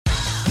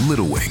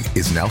Little Wing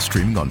is now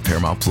streaming on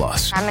Paramount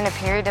Plus. I'm in a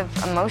period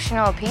of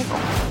emotional upheaval.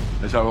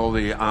 Is that all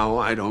the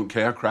I don't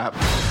care crap?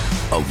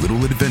 A little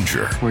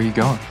adventure. Where are you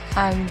going?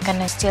 I'm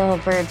gonna steal a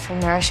bird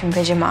from the Russian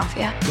pigeon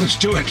mafia. Let's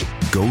do it.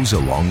 Goes a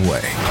long way.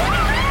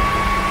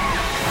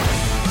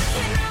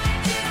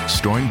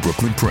 Starring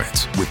Brooklyn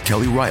Prince with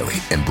Kelly Riley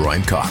and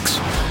Brian Cox.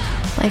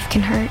 Life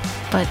can hurt,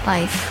 but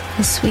life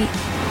is sweet.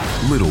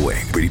 Little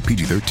Wing, rated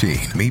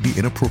PG-13, may be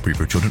inappropriate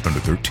for children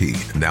under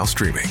 13. Now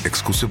streaming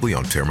exclusively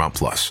on Paramount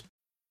Plus.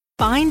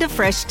 Find a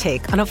fresh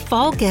take on a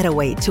fall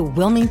getaway to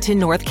Wilmington,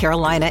 North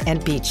Carolina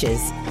and beaches.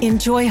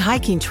 Enjoy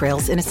hiking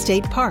trails in a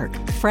state park,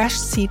 fresh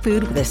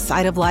seafood with a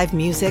side of live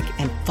music,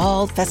 and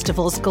fall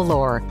festivals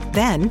galore.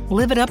 Then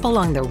live it up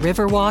along the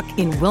Riverwalk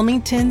in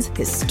Wilmington's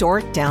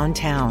historic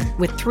downtown.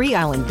 With 3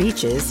 island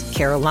beaches,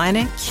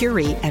 Carolina,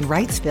 Curie, and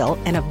Wrightsville,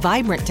 and a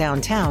vibrant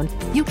downtown,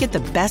 you get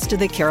the best of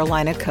the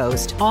Carolina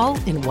coast, all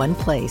in one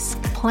place.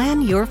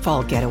 Plan your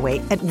fall getaway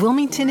at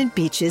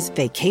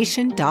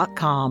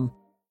WilmingtonandBeachesVacation.com.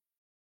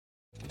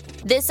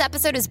 This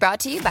episode is brought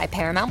to you by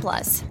Paramount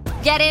Plus.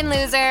 Get in,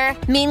 loser!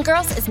 Mean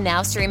Girls is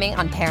now streaming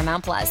on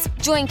Paramount Plus.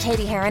 Join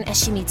Katie Heron as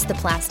she meets the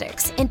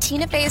plastics in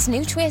Tina Fey's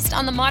new twist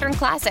on the modern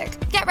classic.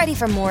 Get ready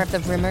for more of the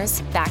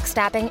rumors,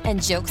 backstabbing,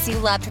 and jokes you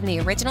loved from the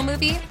original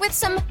movie with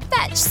some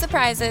fetch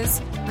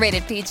surprises.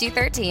 Rated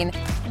PG-13.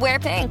 Wear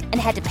pink and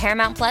head to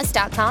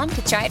ParamountPlus.com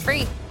to try it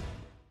free.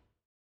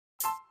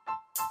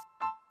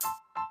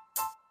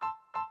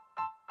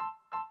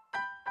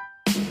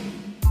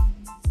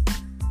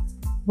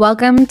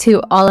 Welcome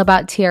to All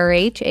About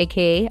TRH,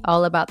 aka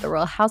All About the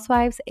Real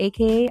Housewives,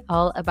 aka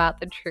All About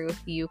the Truth.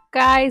 You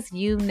guys,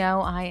 you know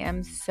I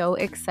am so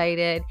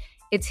excited.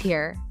 It's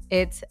here.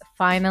 It's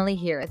finally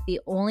here. The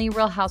only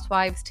Real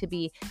Housewives to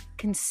be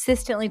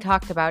consistently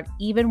talked about,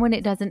 even when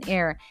it doesn't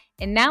air.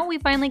 And now we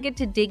finally get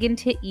to dig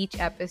into each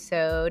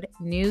episode.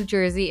 New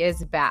Jersey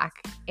is back.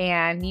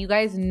 And you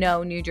guys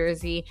know New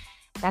Jersey,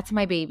 that's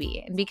my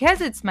baby. And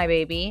because it's my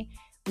baby,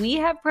 we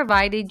have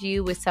provided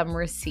you with some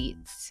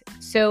receipts.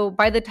 So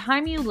by the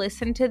time you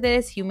listen to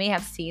this, you may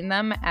have seen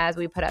them as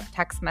we put up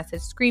text message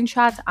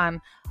screenshots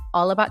on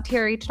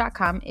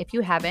allabouttrh.com. If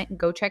you haven't,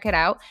 go check it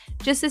out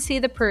just to see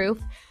the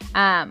proof.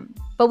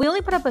 But we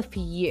only put up a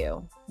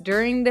few.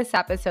 During this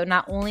episode,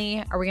 not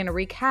only are we going to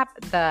recap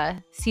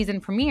the season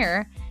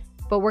premiere,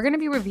 but we're going to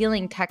be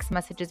revealing text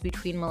messages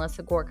between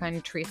Melissa Gorga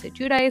and Teresa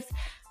Giudice,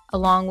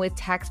 along with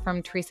text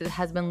from Teresa's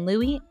husband,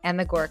 Louie, and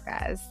the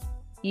Gorgas.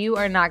 You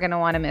are not going to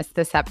want to miss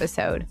this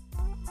episode.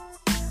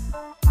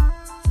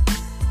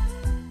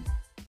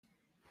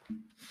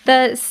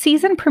 The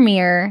season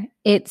premiere,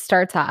 it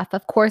starts off,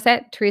 of course,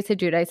 at Teresa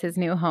Giudice's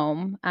new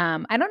home.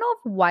 I don't know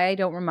why I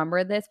don't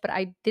remember this, but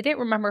I didn't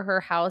remember her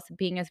house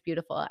being as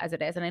beautiful as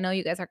it is. And I know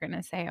you guys are going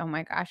to say, oh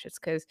my gosh, it's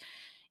because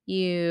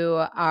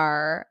you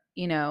are,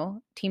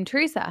 Team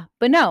Teresa.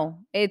 But no,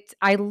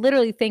 I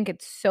literally think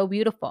it's so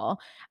beautiful.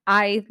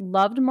 I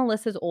loved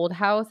Melissa's old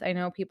house. I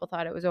know people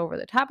thought it was over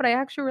the top, but I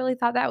actually really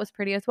thought that was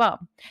pretty as well.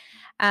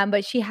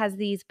 But she has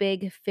these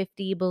big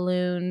 50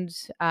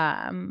 balloons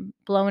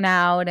blown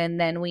out,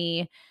 and then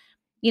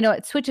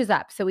it switches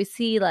up. So we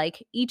see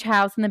like each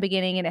house in the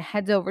beginning, and it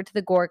heads over to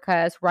the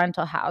Gorga's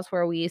rental house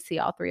where we see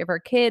all 3 of her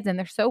kids, and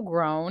they're so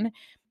grown.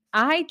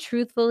 I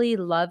truthfully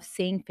love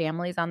seeing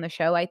families on the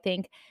show. I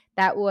think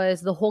that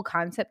was the whole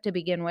concept to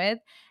begin with.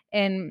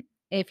 And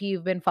if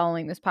you've been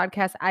following this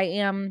podcast, I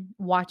am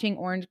watching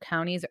Orange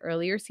County's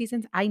earlier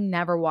seasons. I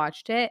never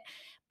watched it,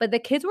 but the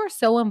kids were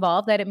so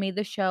involved that it made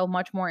the show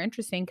much more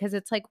interesting because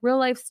it's like real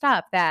life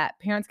stuff that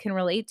parents can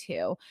relate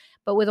to.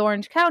 But with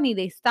Orange County,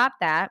 they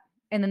stopped that.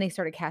 And then they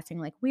started casting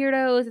like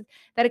weirdos,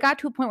 that it got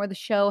to a point where the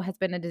show has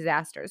been a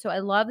disaster. So I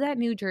love that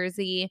New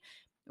Jersey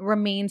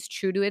remains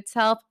true to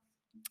itself.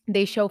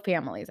 They show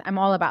families. I'm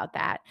all about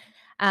that.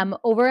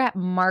 Over at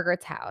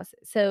Margaret's house.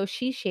 So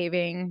she's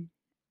shaving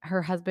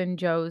her husband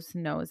Joe's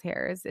nose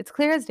hairs. It's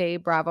clear as day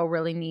Bravo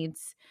really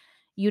needs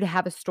you to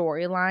have a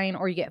storyline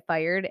or you get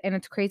fired. And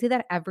it's crazy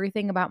that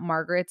everything about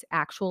Margaret's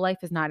actual life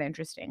is not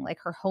interesting. Like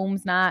her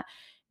home's not,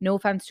 no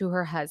offense to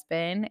her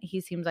husband.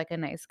 He seems like a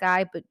nice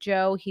guy. But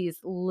Joe, he's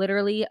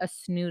literally a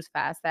snooze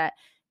fest that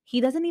he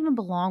doesn't even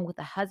belong with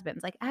the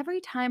husbands. Like every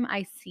time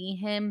I see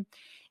him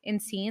in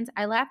scenes,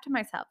 I laugh to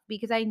myself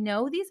because I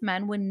know these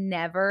men would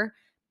never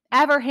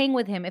ever hang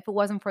with him if it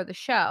wasn't for the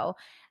show.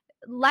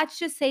 Let's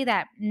just say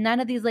that none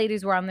of these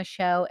ladies were on the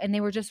show and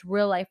they were just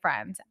real life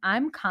friends.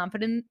 I'm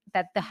confident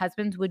that the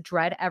husbands would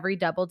dread every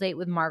double date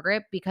with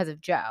Margaret because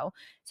of Joe.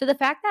 So the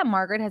fact that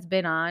Margaret has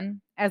been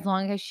on as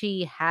long as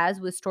she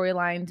has with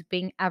storylines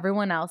being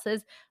everyone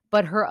else's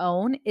but her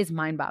own is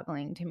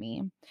mind-boggling to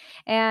me.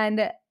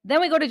 And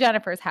then we go to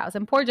Jennifer's house,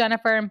 and poor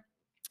Jennifer,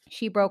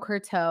 she broke her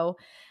toe,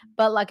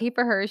 but lucky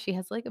for her, she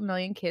has like a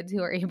million kids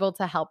who are able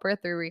to help her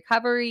through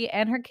recovery,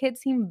 and her kids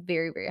seem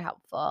very, very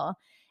helpful.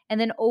 And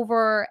then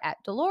over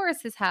at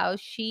Dolores' house,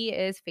 she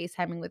is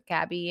FaceTiming with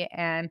Gabby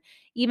and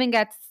even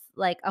gets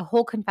like a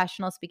whole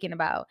confessional speaking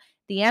about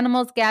the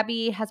animals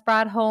Gabby has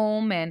brought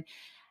home. And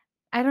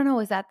I don't know,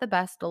 is that the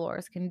best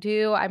Dolores can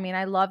do? I mean,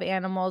 I love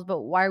animals,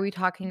 but why are we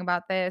talking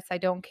about this? I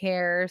don't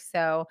care.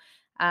 So,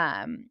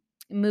 um,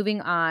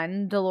 moving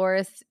on,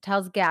 Dolores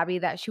tells Gabby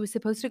that she was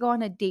supposed to go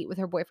on a date with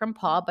her boyfriend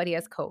Paul, but he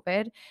has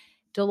COVID.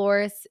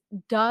 Dolores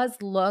does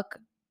look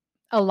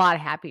a lot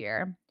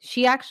happier.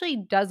 She actually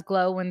does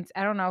glow when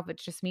I don't know if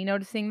it's just me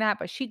noticing that,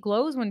 but she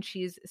glows when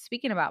she's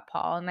speaking about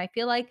Paul. And I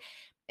feel like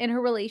in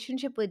her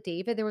relationship with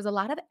David, there was a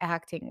lot of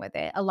acting with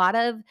it, a lot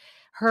of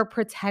her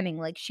pretending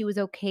like she was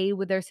okay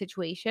with their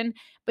situation,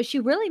 but she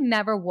really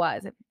never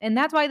was. And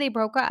that's why they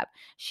broke up.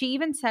 She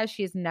even says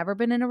she has never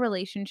been in a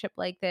relationship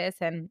like this.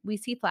 And we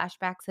see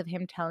flashbacks of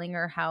him telling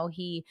her how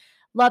he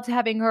loves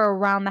having her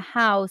around the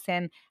house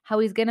and how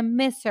he's going to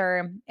miss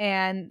her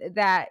and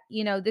that,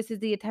 this is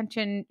the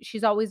attention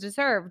she's always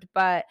deserved.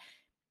 But,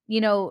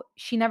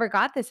 she never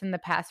got this in the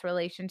past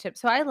relationship.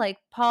 So I like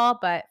Paul,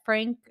 but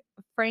Frank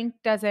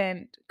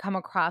doesn't come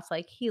across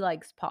like he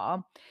likes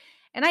Paul.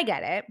 And I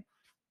get it.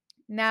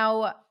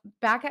 Now,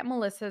 back at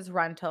Melissa's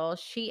rental,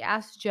 she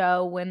asks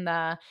Joe when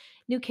the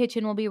new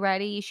kitchen will be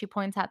ready. She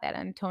points out that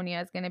Antonia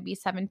is going to be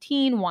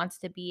 17, wants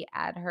to be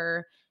at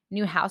her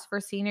new house for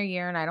senior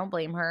year, and I don't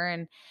blame her.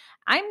 And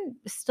I'm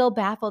still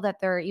baffled that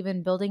they're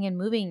even building and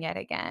moving yet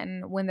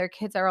again when their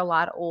kids are a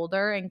lot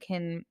older and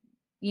can,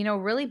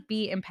 really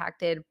be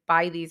impacted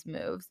by these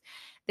moves.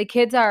 The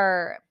kids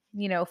are,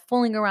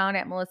 fooling around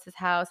at Melissa's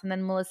house, and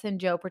then Melissa and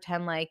Joe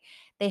pretend like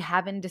they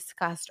haven't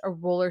discussed a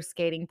roller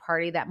skating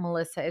party that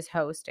Melissa is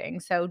hosting.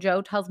 So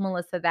Joe tells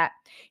Melissa that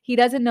he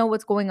doesn't know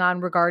what's going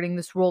on regarding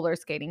this roller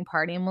skating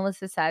party. And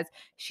Melissa says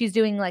she's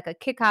doing like a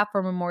kickoff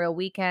for Memorial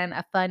Weekend,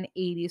 a fun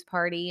 80s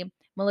party.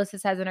 Melissa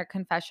says in her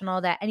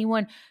confessional that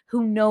anyone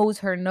who knows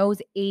her knows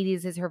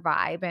 80s is her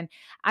vibe. And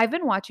I've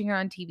been watching her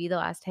on TV the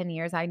last 10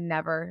 years. I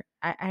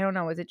don't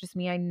know. Is it just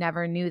me? I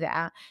never knew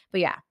that.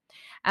 But yeah,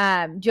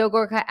 Joe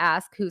Gorga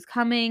asks who's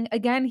coming.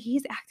 Again,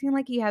 he's acting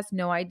like he has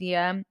no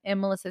idea.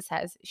 And Melissa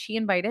says she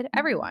invited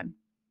everyone.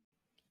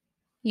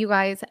 You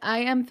guys, I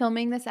am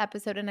filming this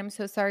episode and I'm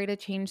so sorry to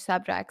change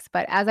subjects.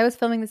 But as I was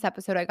filming this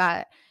episode, I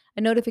got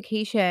a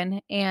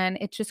notification and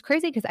it's just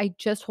crazy because I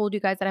just told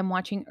you guys that I'm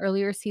watching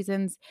earlier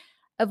seasons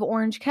of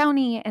Orange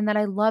County and that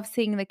I love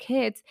seeing the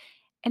kids.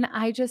 And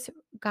I just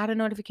got a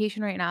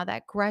notification right now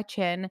that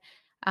Gretchen,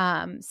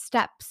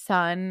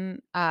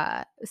 stepson,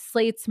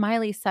 Slade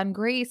Smiley's son,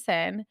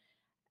 Grayson,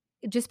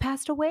 just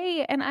passed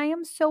away. And I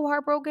am so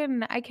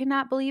heartbroken. I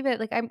cannot believe it.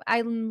 Like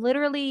I'm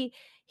literally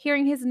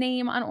hearing his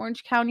name on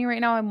Orange County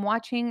right now. I'm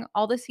watching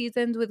all the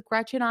seasons with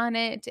Gretchen on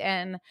it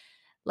and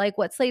like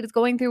what Slade is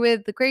going through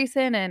with the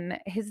Grayson and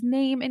his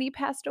name, and he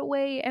passed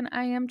away. And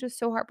I am just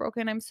so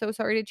heartbroken. I'm so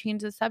sorry to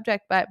change the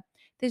subject, but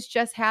this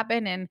just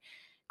happened. And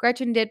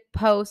Gretchen did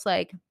post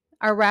like,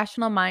 our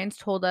rational minds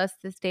told us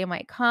this day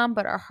might come,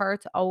 but our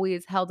hearts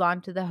always held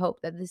on to the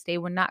hope that this day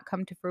would not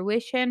come to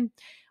fruition.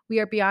 We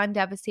are beyond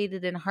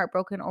devastated and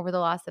heartbroken over the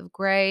loss of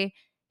Gray.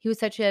 He was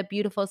such a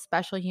beautiful,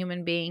 special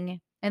human being.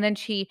 And then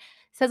she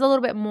says a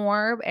little bit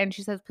more, and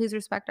she says, please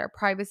respect our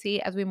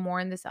privacy as we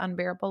mourn this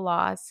unbearable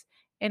loss.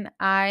 And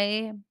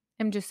I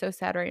am just so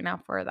sad right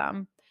now for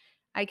them.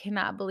 I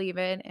cannot believe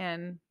it.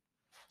 And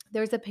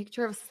there's a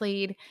picture of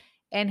Slade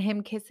and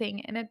him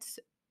kissing, and it's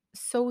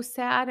so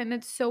sad and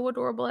it's so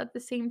adorable at the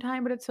same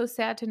time, but it's so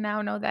sad to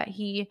now know that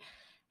he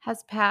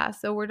has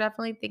passed. So we're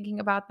definitely thinking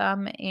about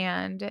them,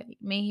 and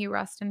may he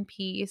rest in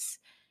peace.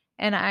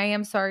 And I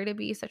am sorry to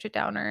be such a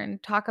downer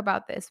and talk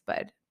about this,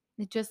 but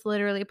it just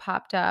literally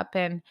popped up.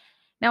 And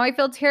now I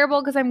feel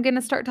terrible because I'm going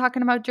to start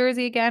talking about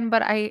Jersey again,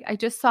 but I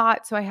just saw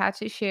it, so I had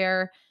to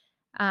share.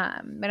 But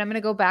I'm going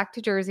to go back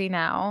to Jersey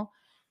now.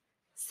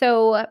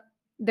 So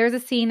there's a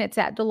scene, it's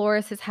at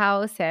Dolores's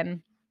house,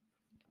 and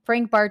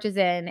Frank barges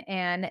in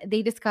and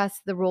they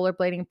discuss the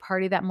rollerblading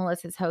party that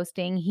Melissa's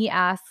hosting. He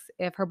asks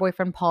if her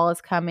boyfriend Paul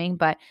is coming,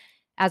 but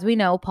as we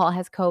know, Paul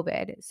has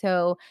COVID.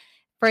 So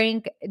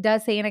Frank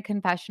does say in a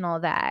confessional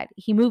that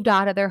he moved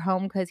out of their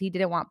home because he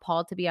didn't want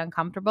Paul to be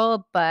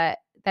uncomfortable, but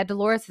that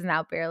Dolores is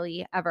now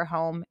barely ever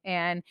home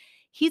and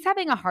he's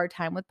having a hard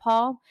time with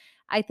Paul.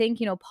 I think,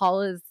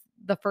 Paul is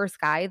the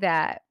first guy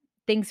that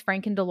thinks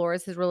Frank and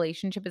Dolores'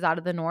 relationship is out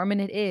of the norm, and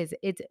it is.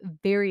 It's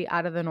very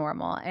out of the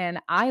normal. And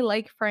I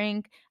like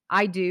Frank.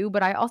 I do,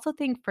 but I also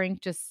think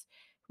Frank just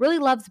really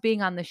loves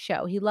being on the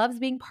show. He loves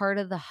being part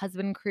of the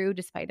husband crew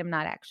despite him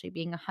not actually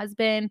being a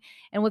husband.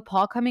 And with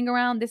Paul coming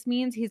around, this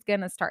means he's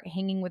going to start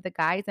hanging with the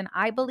guys. And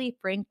I believe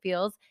Frank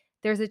feels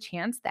there's a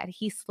chance that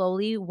he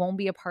slowly won't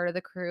be a part of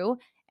the crew.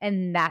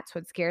 And that's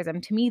what scares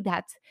him. To me,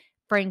 that's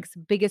Frank's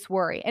biggest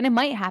worry. And it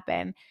might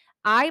happen.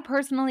 I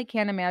personally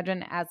can't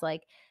imagine as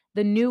like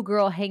the new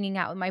girl hanging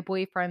out with my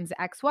boyfriend's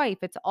ex-wife.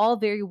 It's all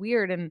very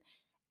weird. And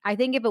I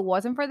think if it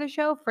wasn't for the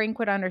show, Frank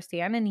would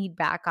understand and he'd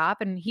back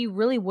off and he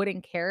really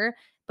wouldn't care,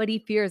 but he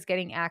fears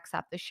getting axed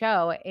off the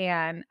show.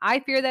 And I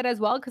fear that as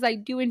well because I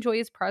do enjoy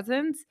his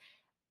presence,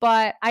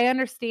 but I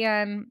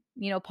understand,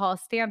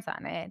 Paul's stance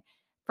on it.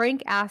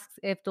 Frank asks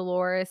if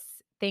Dolores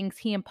thinks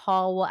he and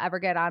Paul will ever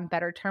get on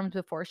better terms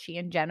before she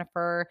and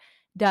Jennifer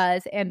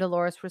does, and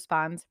Dolores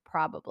responds,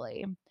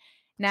 probably.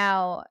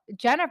 Now,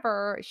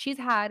 Jennifer, she's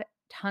had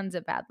tons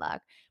of bad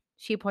luck.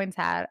 She points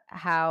out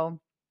how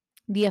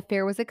the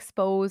affair was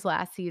exposed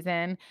last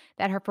season,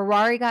 that her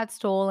Ferrari got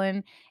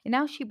stolen, and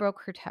now she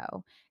broke her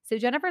toe. So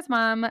Jennifer's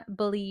mom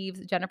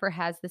believes Jennifer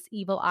has this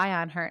evil eye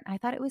on her. And I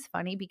thought it was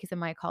funny because in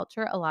my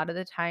culture, a lot of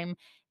the time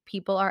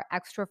people are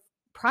extra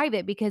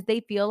private because they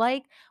feel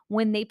like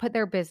when they put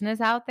their business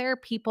out there,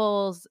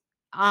 people's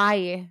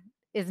eye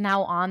is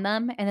now on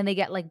them and then they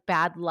get like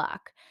bad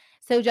luck.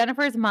 So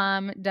Jennifer's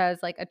mom does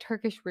like a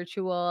Turkish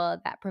ritual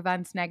that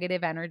prevents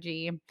negative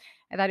energy.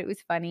 I thought it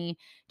was funny.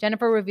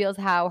 Jennifer reveals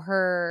how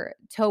her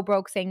toe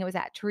broke, saying it was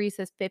at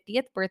Teresa's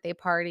 50th birthday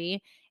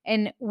party.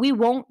 And we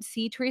won't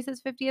see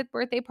Teresa's 50th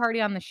birthday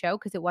party on the show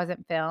because it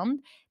wasn't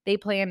filmed. They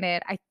planned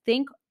it, I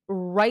think,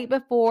 right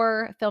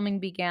before filming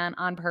began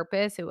on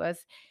purpose. It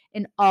was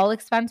an all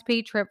expense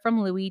paid trip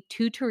from Louie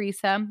to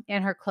Teresa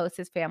and her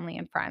closest family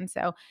and friends.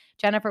 So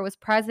Jennifer was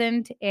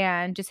present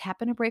and just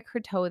happened to break her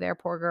toe there,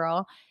 poor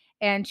girl.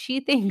 And she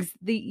thinks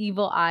the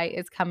evil eye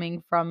is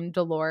coming from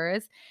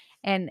Dolores.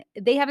 And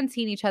they haven't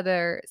seen each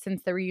other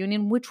since the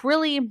reunion, which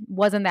really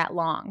wasn't that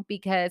long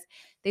because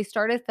they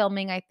started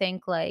filming, I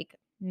think, like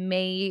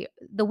the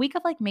week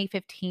of like May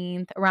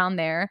 15th, around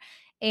there.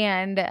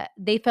 And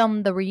they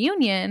filmed the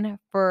reunion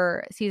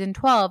for season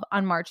 12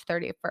 on March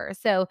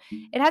 31st. So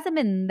it hasn't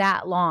been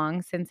that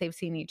long since they've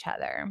seen each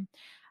other.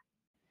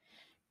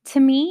 To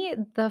me,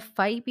 the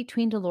fight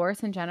between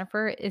Dolores and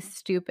Jennifer is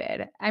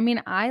stupid. I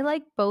mean, I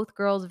like both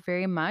girls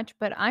very much,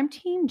 but I'm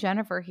team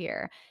Jennifer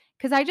here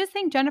because I just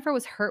think Jennifer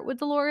was hurt with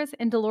Dolores,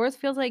 and Dolores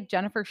feels like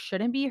Jennifer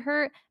shouldn't be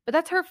hurt, but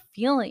that's her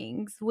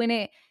feelings. When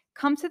it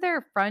comes to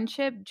their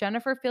friendship,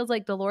 Jennifer feels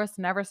like Dolores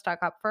never stuck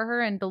up for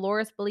her, and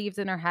Dolores believes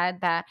in her head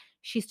that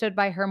she stood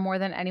by her more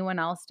than anyone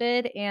else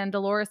did. And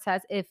Dolores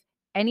says if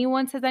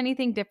anyone says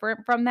anything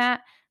different from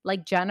that,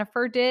 like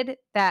Jennifer did,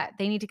 that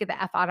they need to get the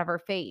F out of her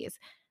face.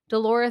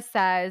 Dolores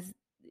says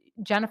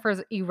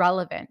Jennifer's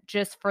irrelevant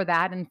just for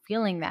that and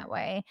feeling that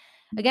way.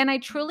 Again, I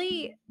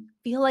truly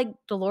feel like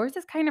Dolores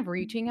is kind of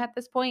reaching at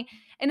this point,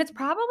 and it's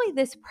probably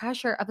this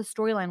pressure of a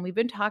storyline. We've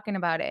been talking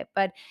about it,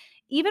 but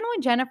even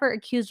when Jennifer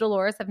accused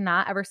Dolores of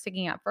not ever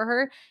sticking up for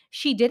her,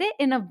 she did it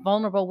in a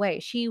vulnerable way.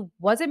 She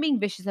wasn't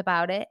being vicious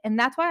about it, and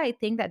that's why I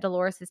think that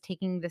Dolores is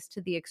taking this to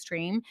the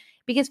extreme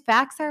because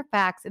facts are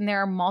facts, and there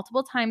are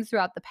multiple times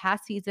throughout the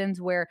past seasons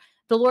where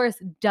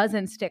Dolores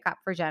doesn't stick up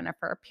for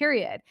Jennifer,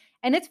 period.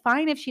 And it's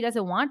fine if she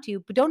doesn't want to,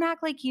 but don't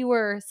act like you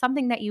were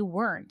something that you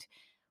weren't.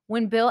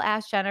 When Bill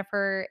asked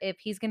Jennifer if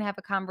he's going to have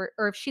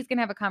if she's going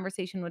to have a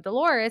conversation with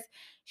Dolores,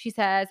 she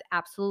says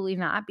absolutely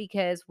not,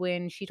 because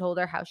when she told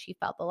her how she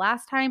felt the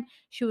last time,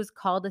 she was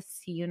called to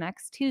see you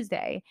next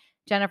Tuesday.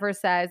 Jennifer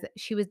says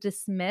she was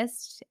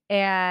dismissed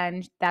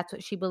and that's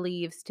what she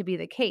believes to be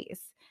the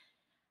case.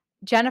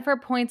 Jennifer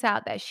points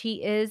out that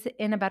she is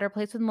in a better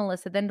place with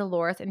Melissa than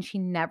Dolores, and she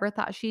never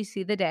thought she'd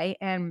see the day.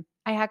 And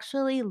I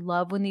actually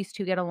love when these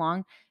two get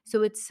along.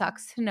 So it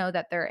sucks to know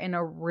that they're in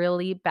a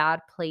really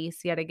bad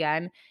place yet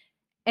again.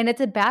 And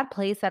it's a bad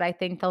place that I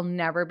think they'll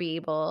never be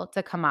able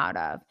to come out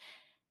of.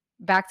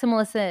 Back to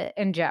Melissa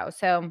and Joe.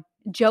 So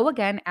Joe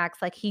again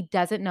acts like he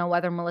doesn't know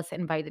whether Melissa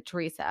invited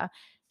Teresa.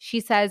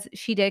 She says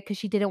she did because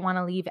she didn't want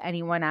to leave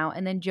anyone out.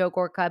 And then Joe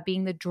Gorga,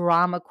 being the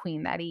drama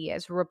queen that he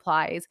is,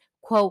 replies,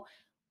 quote,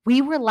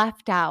 "We were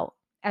left out,"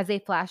 as they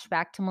flash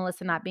back to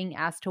Melissa not being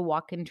asked to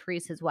walk in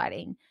Teresa's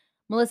wedding.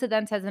 Melissa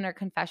then says in her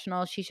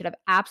confessional she should have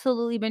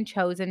absolutely been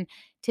chosen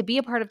to be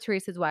a part of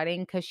Teresa's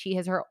wedding because she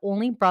is her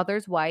only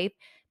brother's wife,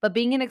 but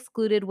being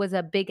excluded was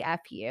a big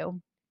F you.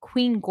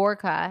 Queen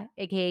Gorga,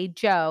 aka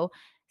Joe,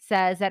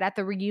 says that at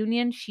the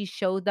reunion she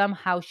showed them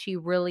how she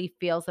really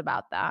feels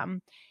about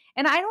them.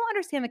 And I don't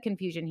understand the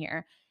confusion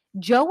here.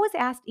 Joe was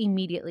asked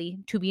immediately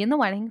to be in the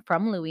wedding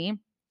from Louie.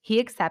 He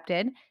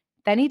accepted.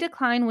 Then he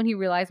declined when he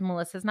realized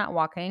Melissa's not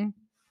walking.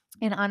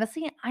 And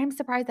honestly, I'm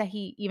surprised that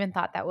he even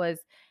thought that was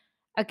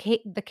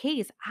the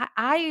case.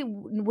 I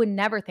would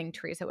never think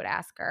Teresa would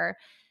ask her.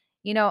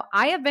 You know,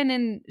 I have been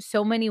in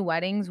so many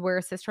weddings where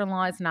a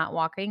sister-in-law is not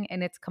walking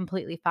and it's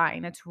completely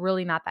fine. It's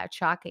really not that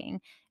shocking.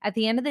 At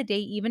the end of the day,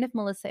 even if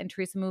Melissa and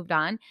Teresa moved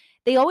on,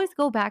 they always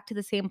go back to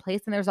the same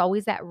place and there's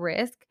always that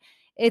risk.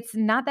 It's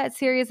not that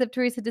serious if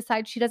Teresa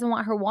decides she doesn't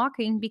want her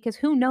walking because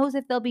who knows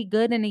if they'll be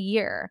good in a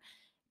year.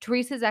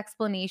 Teresa's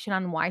explanation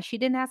on why she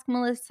didn't ask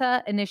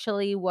Melissa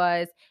initially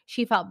was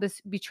she felt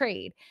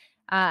betrayed.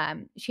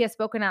 She has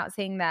spoken out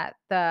saying that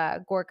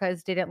the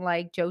Gorgas didn't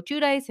like Joe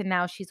Giudice and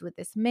now she's with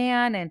this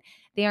man and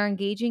they are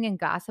engaging in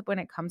gossip when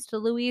it comes to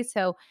Louie.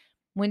 So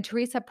when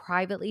Teresa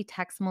privately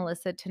texts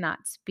Melissa to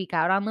not speak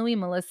out on Louie,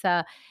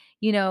 Melissa,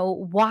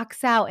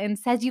 walks out and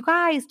says, "You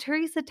guys,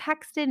 Teresa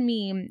texted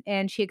me,"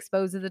 and she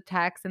exposes the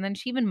text and then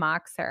she even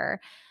mocks her,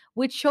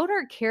 which showed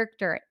her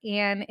character.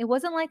 And it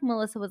wasn't like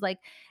Melissa was like,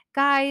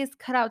 "Guys,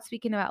 cut out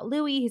speaking about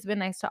Louie. He's been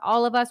nice to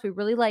all of us. We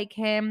really like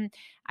him.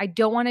 I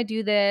don't want to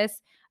do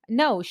this."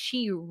 No,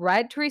 she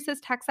read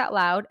Teresa's text out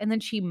loud and then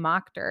she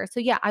mocked her. So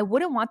yeah, I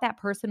wouldn't want that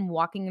person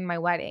walking in my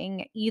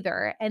wedding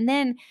either. And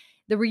then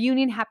the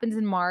reunion happens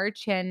in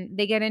March and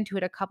they get into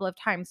it a couple of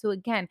times. So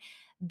again,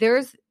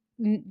 there's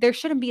there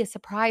shouldn't be a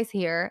surprise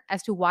here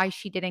as to why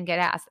she didn't get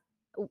asked.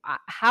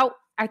 How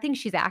I think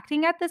she's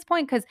acting at this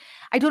point, because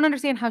I don't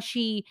understand how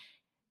she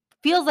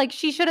feels like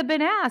she should have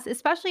been asked,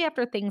 especially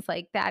after things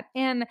like that.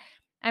 And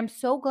I'm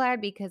so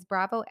glad because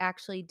Bravo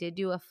actually did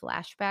do a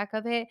flashback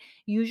of it.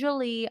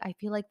 Usually, I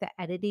feel like the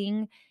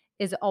editing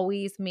is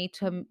always made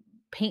to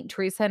paint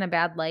Teresa in a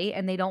bad light,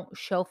 and they don't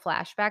show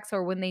flashbacks,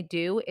 or when they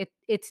do,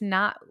 it's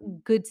not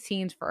good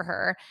scenes for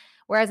her.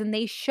 Whereas, and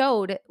they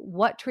showed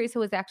what Teresa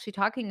was actually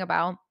talking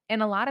about,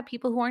 and a lot of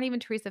people who aren't even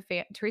Teresa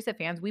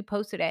fans, we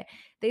posted it.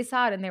 They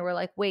saw it and they were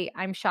like, "Wait,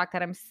 I'm shocked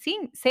that I'm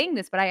saying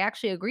this, but I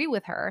actually agree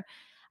with her."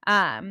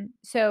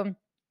 So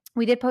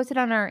we did post it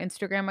on our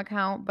Instagram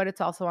account, but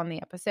it's also on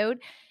the episode.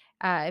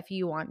 If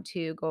you want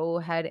to go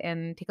ahead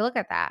and take a look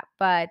at that.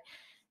 But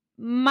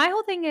my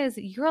whole thing is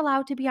you're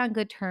allowed to be on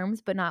good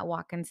terms, but not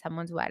walk in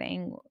someone's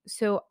wedding.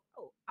 So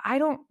I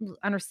don't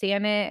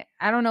understand it.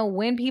 I don't know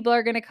when people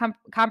are going to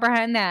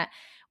comprehend that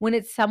when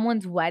it's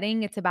someone's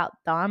wedding, it's about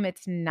them.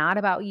 It's not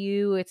about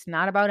you. It's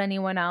not about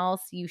anyone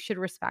else. You should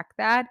respect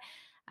that.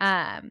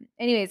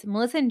 Anyways,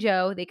 Melissa and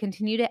Joe, they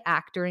continue to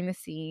act during the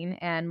scene,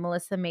 and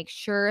Melissa makes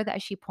sure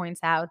that she points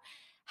out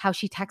how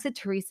she texted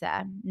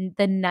Teresa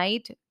the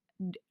night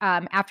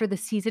after the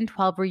season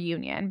 12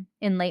 reunion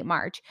in late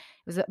March. It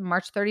was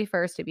March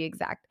 31st to be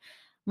exact.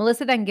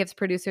 Melissa then gives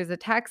producers a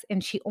text,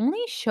 and she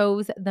only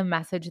shows the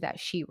message that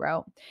she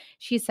wrote.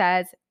 She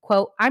says,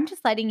 quote, "I'm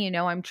just letting you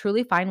know I'm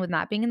truly fine with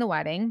not being in the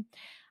wedding.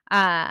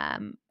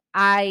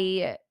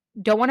 I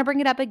don't want to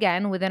bring it up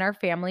again within our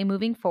family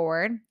moving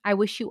forward. I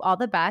wish you all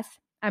the best.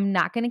 I'm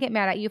not going to get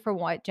mad at you for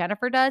what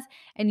Jennifer does,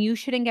 and you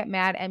shouldn't get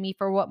mad at me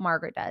for what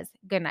Margaret does.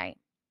 Good night."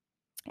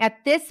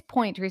 At this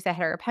point, Teresa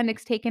had her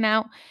appendix taken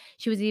out.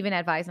 She was even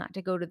advised not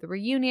to go to the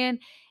reunion.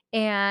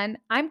 And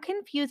I'm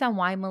confused on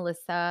why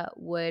Melissa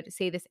would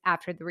say this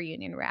after the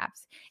reunion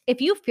wraps.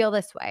 If you feel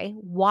this way,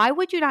 why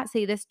would you not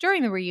say this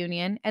during the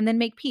reunion and then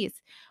make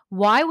peace?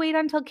 Why wait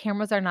until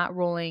cameras are not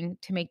rolling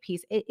to make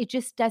peace? It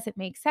just doesn't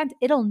make sense.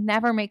 It'll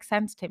never make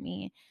sense to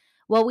me.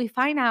 Well, we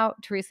find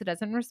out Teresa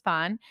doesn't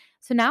respond.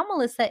 So now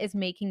Melissa is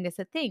making this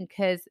a thing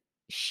because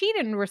she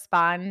didn't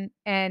respond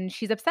and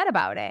she's upset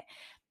about it.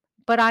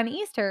 But on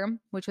Easter,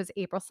 which was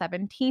April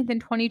 17th in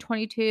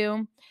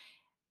 2022,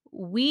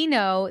 we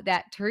know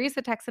that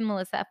Teresa texted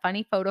Melissa a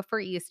funny photo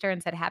for Easter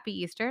and said, "Happy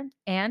Easter."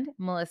 And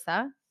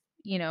Melissa,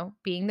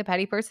 being the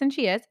petty person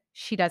she is,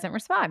 she doesn't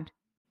respond.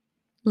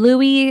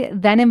 Louie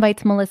then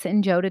invites Melissa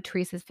and Joe to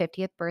Teresa's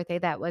 50th birthday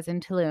that was in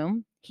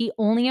Tulum. He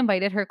only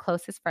invited her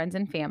closest friends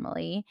and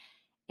family,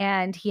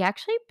 and he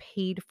actually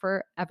paid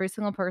for every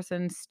single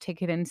person's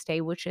ticket and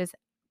stay, which is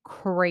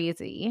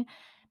crazy.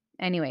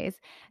 Anyways,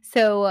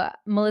 so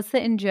Melissa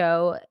and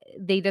Joe,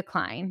 they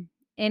decline.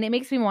 And it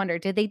makes me wonder,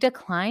 did they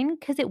decline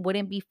because it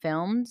wouldn't be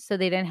filmed so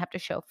they didn't have to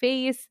show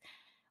face?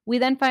 We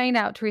then find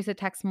out Teresa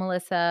texts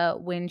Melissa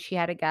when she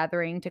had a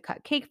gathering to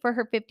cut cake for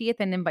her 50th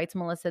and invites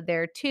Melissa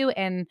there too.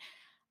 And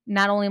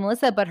not only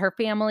Melissa, but her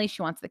family.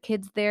 She wants the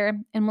kids there,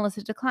 and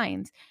Melissa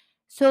declines.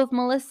 So if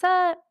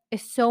Melissa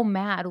is so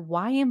mad,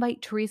 why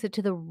invite Teresa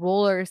to the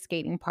roller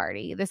skating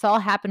party? This all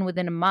happened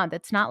within a month.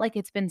 It's not like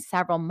it's been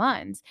several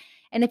months.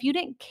 And if you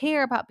didn't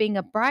care about being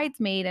a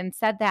bridesmaid and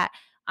said that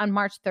on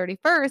March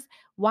 31st,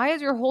 why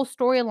is your whole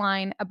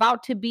storyline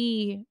about to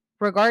be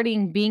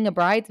regarding being a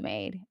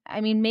bridesmaid?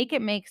 I mean, make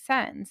it make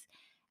sense.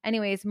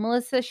 Anyways,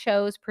 Melissa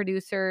shows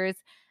producers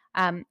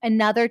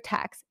another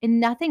text and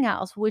nothing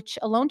else, which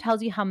alone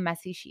tells you how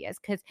messy she is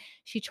because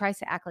she tries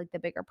to act like the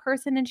bigger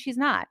person and she's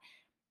not.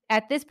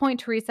 At this point,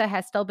 Teresa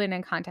has still been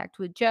in contact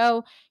with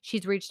Joe.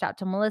 She's reached out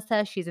to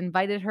Melissa. She's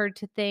invited her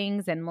to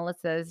things, and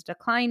Melissa is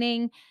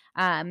declining.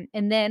 And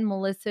then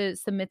Melissa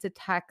submits a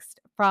text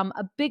from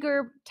a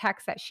bigger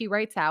text that she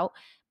writes out,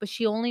 but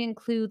she only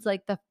includes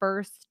like the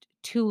first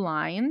two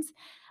lines.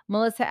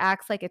 Melissa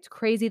acts like it's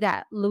crazy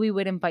that Louie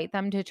would invite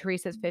them to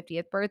Teresa's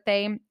 50th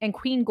birthday. And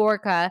Queen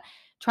Gorga,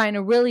 trying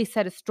to really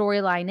set a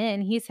storyline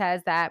in, he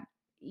says that,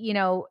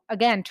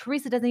 again,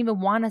 Teresa doesn't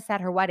even want us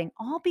at her wedding,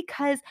 all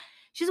because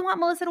she doesn't want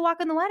Melissa to walk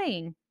in the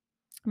wedding.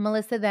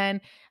 Melissa then,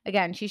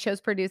 again, she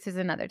shows producers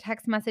another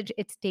text message.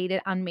 It's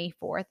dated on May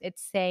 4th.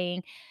 It's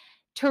saying,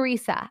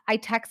 "Teresa, I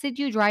texted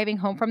you driving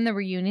home from the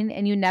reunion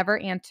and you never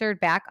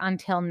answered back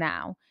until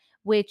now,"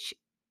 which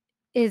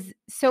is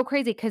so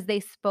crazy because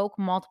they spoke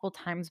multiple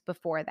times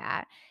before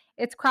that.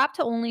 It's cropped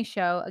to only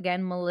show,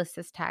 again,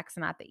 Melissa's text,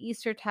 not the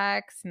Easter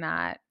text,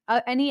 not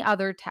any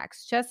other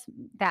text, just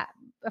that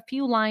a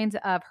few lines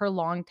of her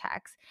long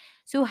text.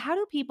 So how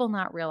do people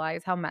not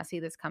realize how messy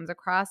this comes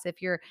across?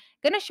 If you're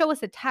going to show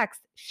us a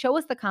text, show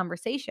us the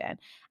conversation.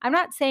 I'm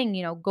not saying,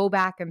 go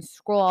back and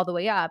scroll all the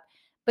way up,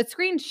 but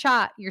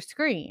screenshot your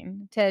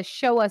screen to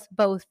show us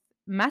both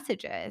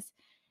messages.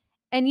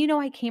 And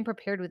I came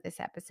prepared with this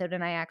episode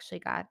and I actually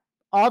got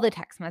all the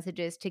text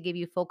messages to give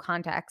you full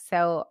context.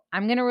 So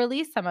I'm going to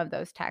release some of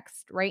those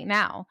texts right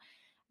now.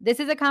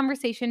 This is a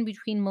conversation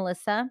between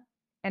Melissa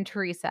and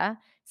Teresa,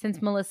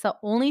 since Melissa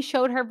only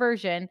showed her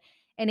version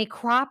and a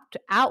cropped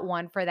out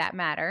one for that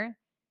matter.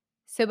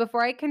 So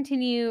before I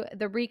continue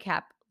the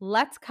recap,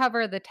 let's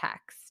cover the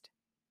text.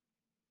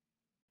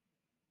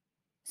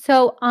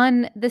 So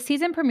on the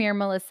season premiere,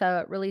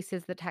 Melissa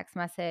releases the text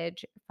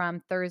message from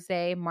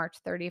Thursday, March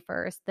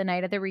 31st, the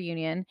night of the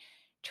reunion.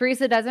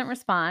 Teresa doesn't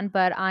respond,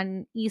 but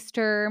on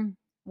Easter,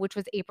 which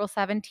was April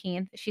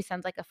 17th, she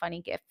sends like a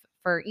funny gift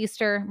for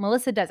Easter.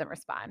 Melissa doesn't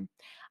respond.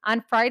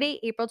 On Friday,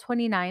 April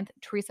 29th,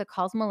 Teresa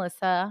calls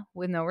Melissa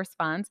with no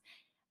response.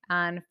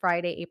 On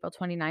Friday, April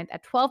 29th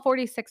at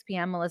 12:46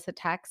 p.m., Melissa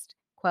texts,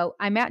 quote,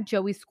 "I'm at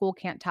Joey's school,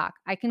 can't talk.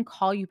 I can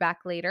call you back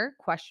later,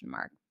 question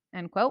mark,"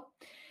 end quote.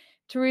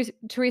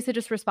 Teresa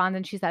just responds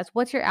and she says,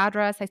 "What's your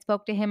address? I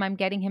spoke to him. I'm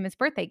getting him his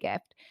birthday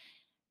gift."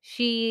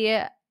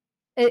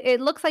 It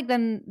looks like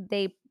then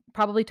they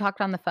probably talked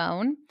on the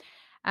phone.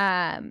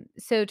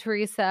 So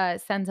Teresa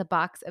sends a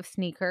box of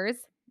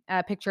sneakers,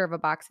 a picture of a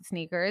box of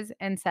sneakers,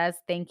 and says,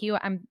 "Thank you."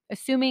 I'm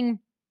assuming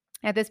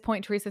at this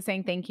point, Teresa's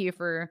saying thank you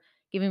for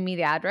giving me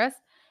the address.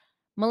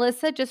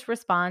 Melissa just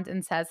responds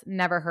and says,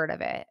 "Never heard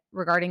of it,"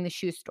 regarding the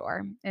shoe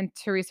store. And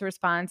Teresa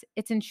responds,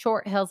 "It's in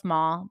Short Hills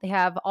Mall. They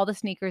have all the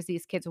sneakers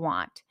these kids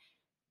want."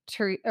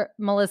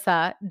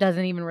 Melissa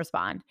doesn't even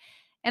respond.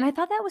 And I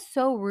thought that was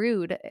so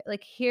rude.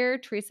 Like, here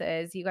Teresa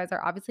is. You guys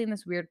are obviously in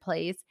this weird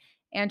place,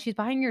 and she's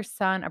buying your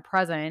son a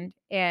present,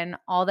 and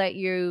all that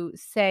you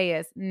say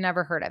is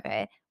 "never heard of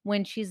it."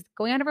 When she's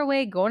going out of her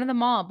way, going to the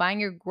mall, buying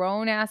your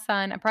grown ass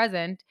son a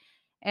present,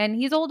 and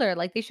he's older.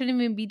 Like, they shouldn't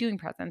even be doing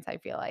presents, I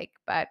feel like.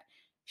 But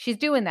she's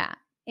doing that.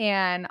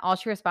 And all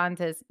she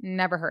responds is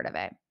 "never heard of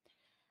it."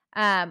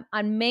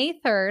 On May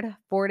 3rd,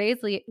 4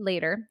 days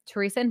later,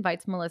 Teresa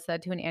invites Melissa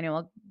to an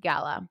annual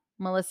gala.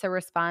 Melissa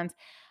responds,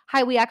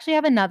 "Hi, we actually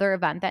have another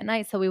event that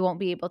night, so we won't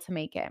be able to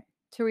make it."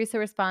 Teresa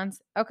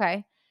responds,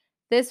 "Okay."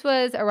 This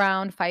was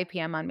around 5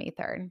 p.m. on May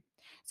 3rd.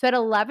 So at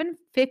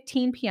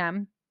 11:15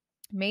 p.m.,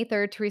 May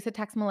 3rd, Teresa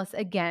texts Melissa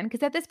again,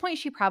 because at this point,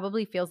 she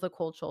probably feels the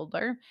cold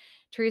shoulder.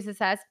 Teresa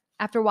says,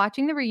 "After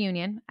watching the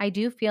reunion, I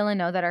do feel and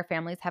know that our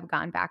families have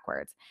gone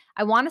backwards.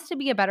 I want us to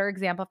be a better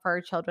example for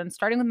our children,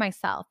 starting with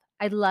myself.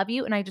 I love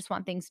you, and I just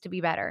want things to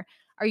be better.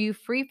 Are you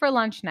free for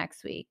lunch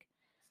next week?"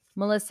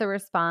 Melissa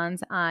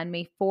responds on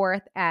May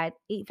 4th at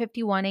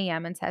 8:51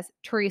 a.m. and says,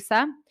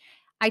 "Teresa,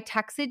 I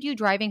texted you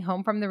driving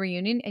home from the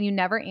reunion, and you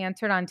never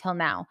answered until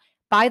now."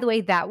 By the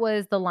way, that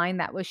was the line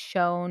that was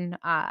shown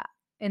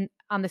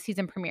on the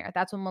season premiere.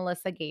 That's what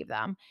Melissa gave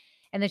them.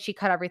 And then she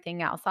cut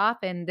everything else off,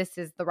 and this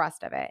is the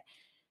rest of it.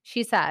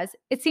 She says,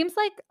 "It seems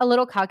like a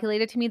little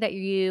calculated to me that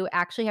you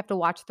actually have to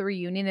watch the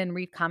reunion and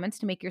read comments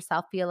to make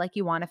yourself feel like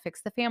you want to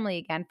fix the family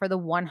again for the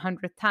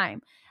 100th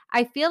time.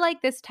 I feel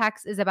like this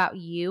text is about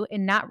you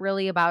and not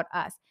really about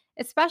us,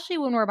 especially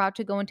when we're about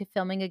to go into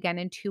filming again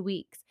in 2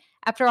 weeks.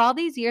 After all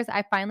these years,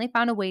 I finally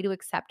found a way to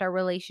accept our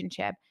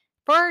relationship.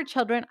 For our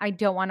children, I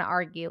don't want to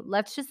argue.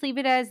 Let's just leave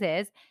it as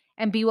is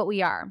and be what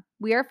we are.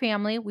 We are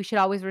family. We should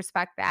always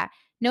respect that.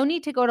 No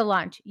need to go to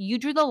lunch. You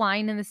drew the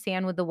line in the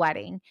sand with the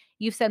wedding.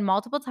 You've said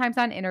multiple times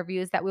on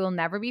interviews that we will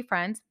never be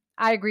friends.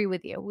 I agree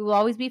with you. We will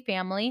always be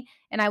family,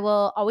 and I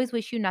will always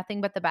wish you nothing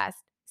but the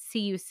best. See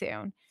you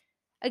soon."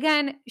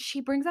 Again,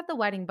 she brings up the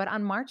wedding, but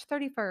on March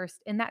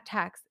 31st, in that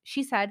text,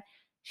 she said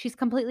she's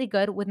completely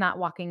good with not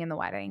walking in the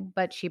wedding,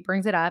 but she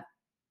brings it up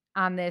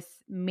on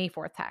this May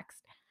 4th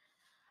text.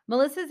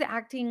 Melissa's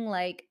acting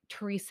like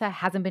Teresa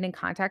hasn't been in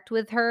contact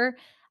with her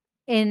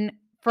in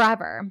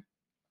forever.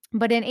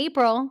 But in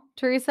April,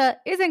 Teresa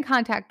is in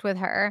contact with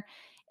her,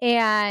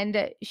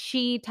 and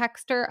she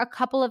texts her a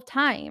couple of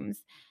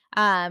times.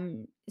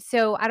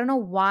 So I don't know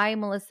why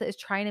Melissa is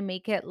trying to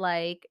make it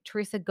like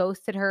Teresa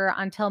ghosted her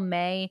until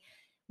May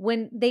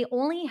when they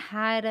only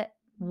had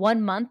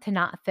 1 month to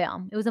not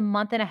film. It was a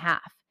month and a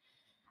half.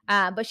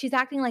 But she's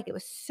acting like it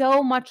was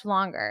so much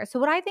longer.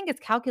 So what I think is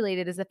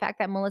calculated is the fact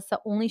that Melissa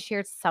only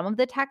shared some of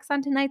the text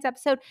on tonight's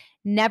episode,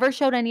 never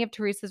showed any of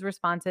Teresa's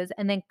responses,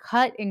 and then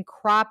cut and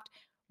cropped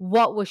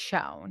what was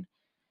shown.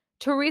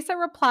 Teresa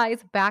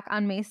replies back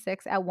on May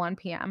 6th at 1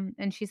 p.m.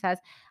 and she says,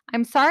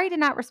 "I'm sorry to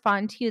not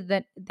respond to you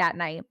that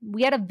night.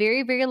 We had a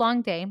very, very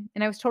long day,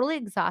 and I was totally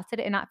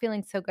exhausted and not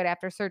feeling so good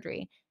after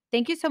surgery.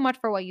 Thank you so much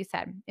for what you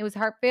said. It was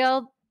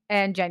heartfelt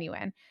and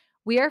genuine.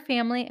 We are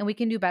family, and we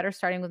can do better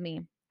starting with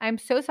me. I'm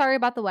so sorry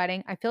about the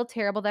wedding. I feel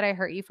terrible that I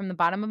hurt you from the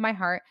bottom of my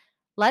heart.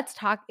 Let's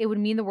talk. It would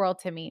mean the world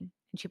to me."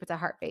 And she puts a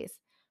heart face.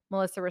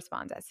 Melissa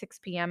responds at 6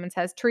 p.m. and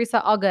says,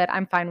 "Teresa, all good.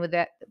 I'm fine with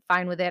it.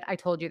 Fine with it. I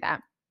told you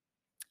that."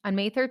 On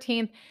May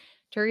 13th,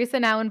 Teresa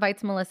now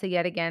invites Melissa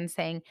yet again,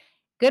 saying,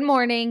 "Good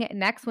morning.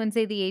 Next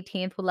Wednesday, the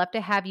 18th, would love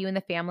to have you and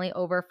the family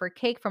over for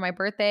cake for my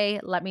birthday.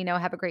 Let me know.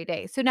 Have a great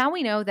day." So now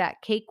we know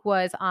that cake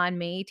was on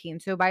May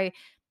 18th. So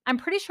I'm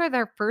pretty sure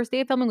their first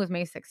day of filming was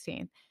May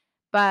 16th.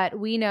 But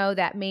we know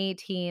that May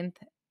 18th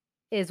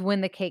is when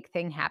the cake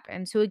thing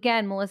happened. So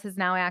again, Melissa's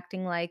now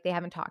acting like they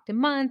haven't talked in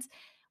months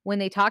when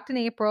they talked in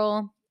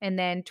April. And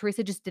then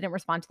Teresa just didn't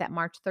respond to that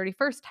March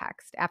 31st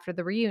text after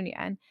the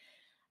reunion.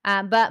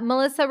 But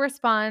Melissa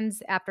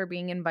responds after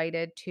being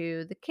invited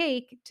to the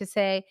cake to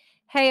say,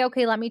 "Hey,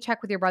 okay, let me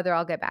check with your brother.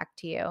 I'll get back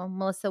to you."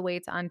 Melissa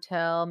waits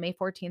until May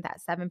 14th at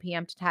 7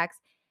 p.m. to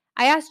text,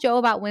 I asked Joe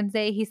about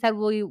Wednesday. He said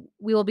we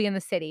will be in the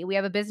city. We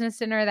have a business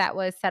dinner that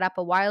was set up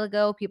a while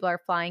ago. People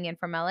are flying in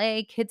from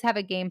LA. Kids have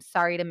a game.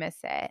 Sorry to miss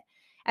it.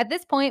 At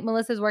this point,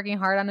 Melissa's working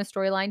hard on a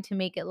storyline to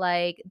make it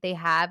like they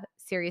have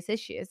serious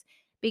issues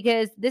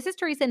because this is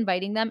Teresa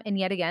inviting them, and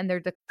yet again,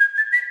 they're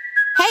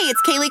Hey,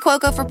 it's Kaylee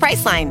Cuoco for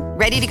Priceline.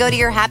 Ready to go to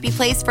your happy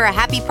place for a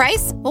happy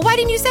price? Well, why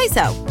didn't you say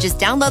so? Just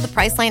download the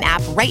Priceline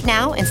app right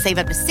now and save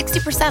up to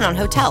 60% on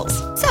hotels.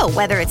 So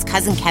whether it's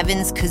Cousin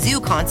Kevin's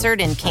Kazoo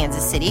Concert in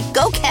Kansas City,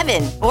 go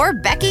Kevin, or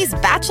Becky's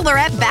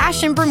Bachelorette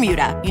Bash in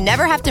Bermuda, you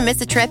never have to miss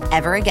a trip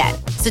ever again.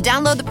 So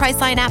download the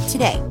Priceline app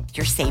today.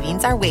 Your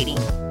savings are waiting.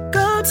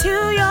 Go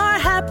to your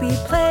happy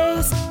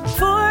place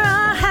for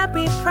a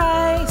happy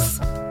price.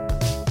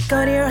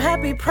 Go to your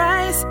happy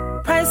price,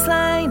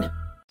 Priceline.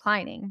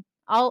 declining.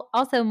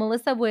 Also,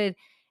 Melissa would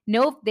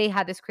know if they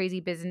had this crazy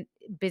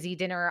busy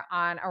dinner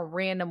on a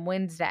random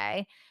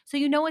Wednesday. So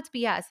you know it's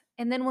BS.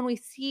 And then when we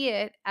see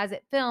it as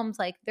it films,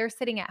 like they're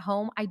sitting at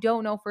home. I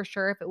don't know for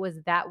sure if it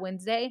was that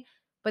Wednesday,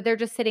 but they're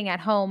just sitting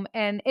at home.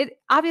 And it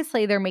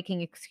obviously they're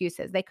making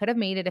excuses. They could have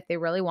made it if they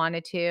really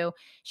wanted to.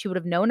 She would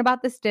have known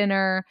about this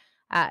dinner.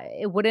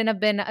 It wouldn't have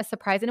been a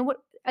surprise. And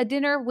a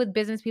dinner with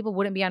business people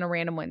wouldn't be on a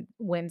random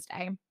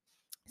Wednesday.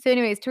 So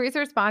anyways, Teresa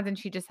responds and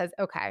she just says,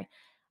 okay.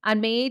 On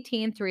May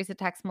 18th, Teresa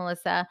texts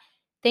Melissa,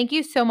 thank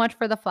you so much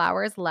for the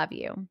flowers. Love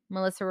you.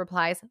 Melissa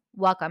replies,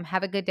 welcome.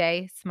 Have a good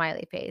day.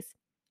 Smiley face.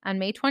 On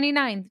May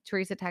 29th,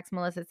 Teresa texts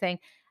Melissa saying,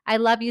 I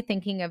love you,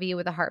 thinking of you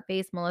with a heart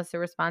face. Melissa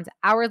responds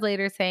hours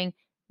later saying,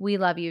 we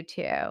love you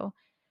too.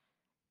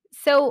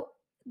 So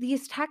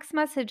these text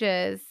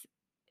messages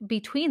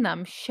between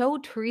them show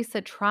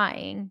Teresa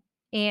trying.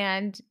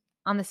 And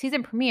on the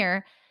season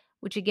premiere,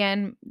 which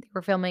again,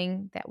 we're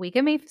filming that week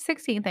of May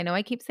 16th. I know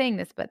I keep saying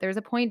this, but there's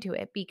a point to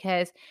it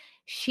because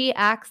she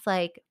acts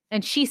like,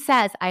 and she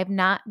says,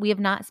 we have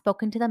not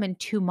spoken to them in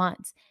 2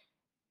 months.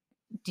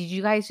 Did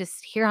you guys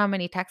just hear how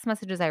many text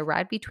messages I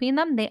read between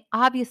them? They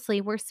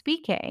obviously were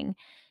speaking.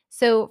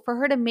 So for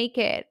her to make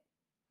it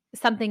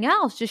something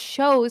else just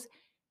shows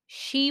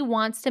she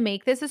wants to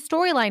make this a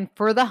storyline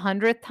for the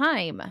 100th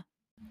time.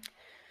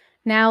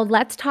 Now,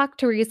 let's talk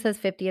Teresa's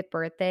 50th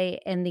birthday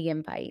and the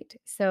invite.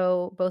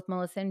 So both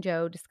Melissa and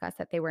Joe discuss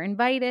that they were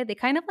invited. They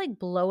kind of like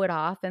blow it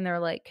off and they're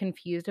like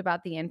confused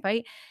about the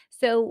invite.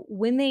 So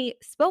when they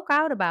spoke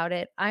out about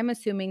it, I'm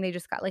assuming they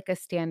just got like a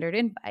standard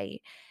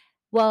invite.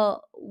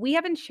 Well, we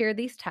haven't shared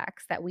these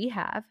texts that we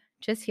have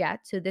just yet.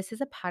 So this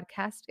is a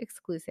podcast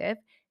exclusive.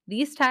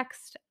 These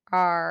texts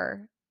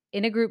are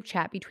in a group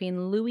chat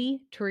between Louie,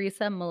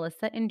 Teresa,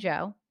 Melissa, and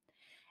Joe.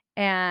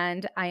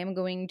 And I am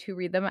going to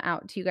read them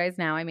out to you guys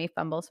now. I may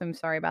fumble, so I'm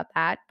sorry about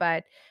that,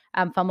 but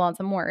fumble on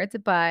some words,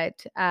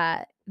 but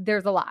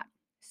there's a lot.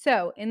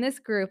 So in this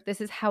group,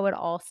 this is how it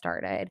all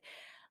started.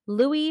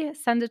 Louie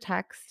sends a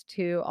text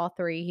to all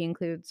three. He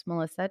includes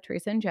Melissa,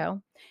 Teresa, and Joe.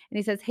 And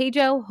he says, hey,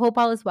 Joe, hope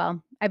all is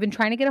well. I've been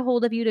trying to get a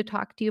hold of you to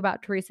talk to you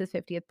about Teresa's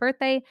 50th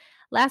birthday.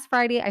 Last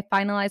Friday, I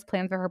finalized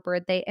plans for her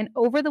birthday. And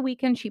over the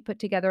weekend, she put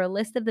together a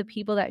list of the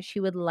people that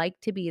she would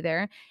like to be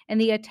there. And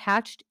the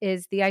attached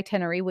is the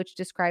itinerary, which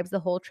describes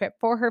the whole trip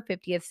for her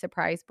 50th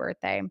surprise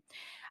birthday.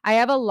 I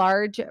have a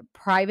large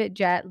private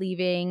jet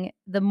leaving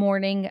the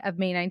morning of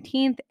May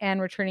 19th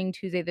and returning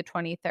Tuesday the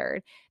 23rd.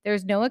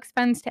 There's no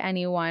expense to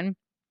anyone.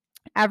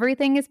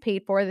 Everything is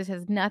paid for. This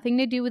has nothing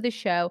to do with the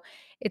show.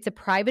 It's a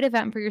private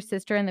event for your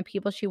sister and the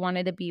people she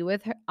wanted to be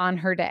with her on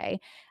her day.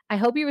 I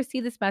hope you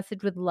receive this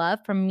message with love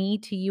from me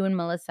to you and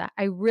Melissa.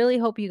 I really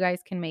hope you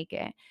guys can make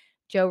it.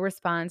 Joe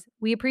responds,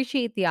 we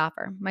appreciate the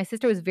offer. My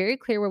sister was very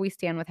clear where we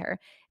stand with her.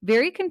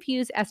 Very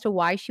confused as to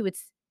why she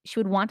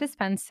would want to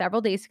spend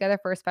several days together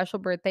for a special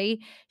birthday.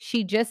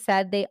 She just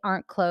said they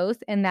aren't close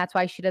and that's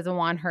why she doesn't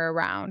want her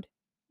around.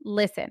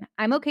 Listen,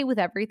 I'm okay with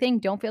everything.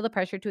 Don't feel the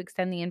pressure to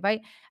extend the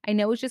invite. I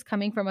know it's just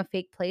coming from a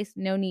fake place.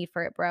 No need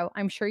for it, bro.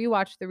 I'm sure you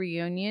watched the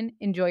reunion.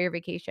 Enjoy your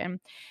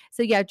vacation.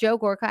 So yeah, Joe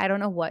Gorga, I don't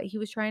know what he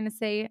was trying to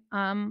say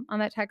on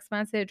that text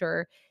message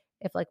or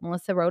if like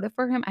Melissa wrote it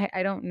for him.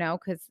 I don't know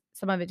because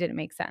some of it didn't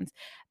make sense.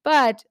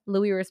 But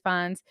Louie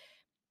responds,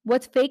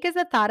 what's fake is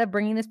the thought of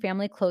bringing this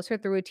family closer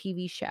through a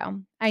TV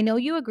show. I know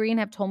you agree and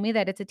have told me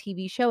that it's a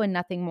TV show and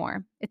nothing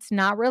more. It's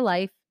not real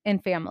life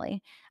and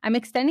family. I'm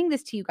extending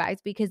this to you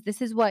guys because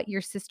this is what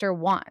your sister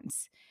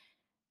wants.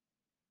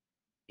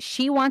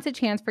 She wants a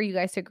chance for you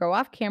guys to grow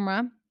off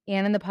camera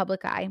and in the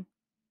public eye.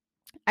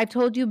 I've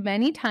told you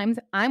many times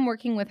I'm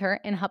working with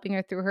her and helping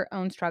her through her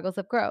own struggles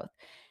of growth.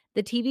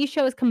 The TV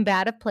show is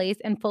combative place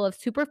and full of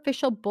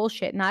superficial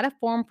bullshit, not a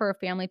forum for a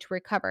family to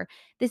recover.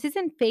 This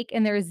isn't fake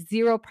and there is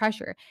zero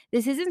pressure.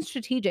 This isn't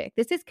strategic.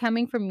 This is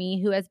coming from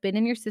me who has been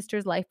in your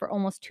sister's life for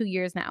almost 2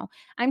 years now.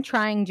 I'm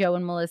trying, Joe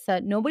and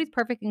Melissa. Nobody's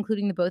perfect,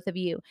 including the both of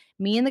you.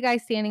 Me and the guy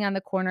standing on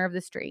the corner of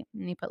the street.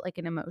 And he put like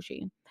an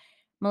emoji.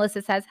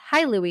 Melissa says,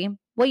 hi, Louie.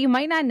 What you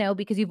might not know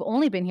because you've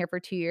only been here for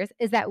 2 years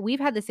is that we've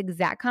had this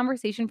exact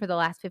conversation for the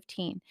last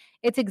 15.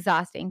 It's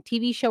exhausting.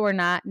 TV show or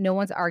not, no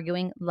one's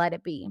arguing. Let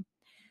it be.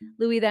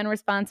 Louie then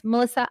responds,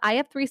 Melissa, I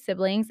have 3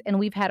 siblings and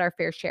we've had our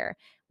fair share.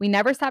 We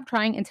never stopped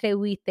trying and today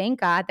we thank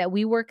God that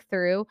we work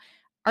through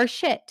our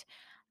shit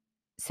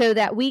so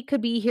that we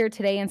could be here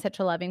today in such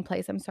a loving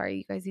place. I'm sorry,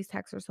 you guys, these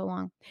texts are so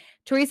long.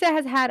 Teresa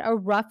has had a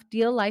rough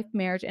deal life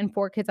marriage and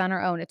 4 kids on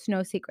her own. It's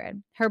no secret.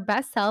 Her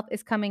best self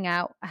is coming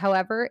out.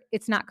 However,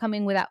 it's not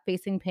coming without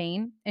facing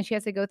pain, and she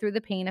has to go through the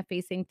pain of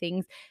facing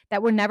things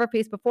that were never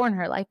faced before in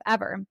her life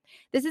ever.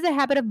 This is a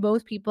habit of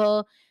most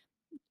people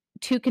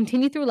to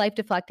continue through life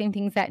deflecting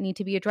things that need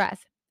to be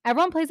addressed.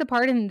 Everyone plays a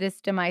part in this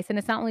demise, and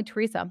it's not only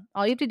Teresa.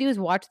 All you have to do is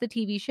watch the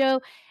TV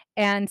show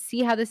and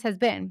see how this has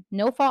been.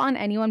 No fault on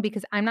anyone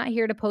because I'm not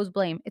here to pose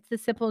blame. It's the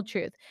simple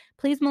truth.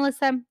 Please,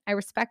 Melissa, I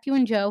respect you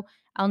and Joe.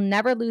 I'll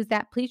never lose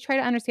that. Please try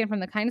to understand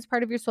from the kindest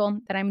part of your soul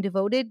that I'm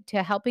devoted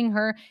to helping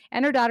her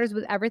and her daughters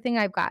with everything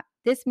I've got.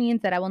 This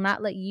means that I will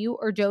not let you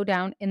or Joe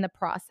down in the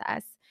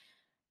process.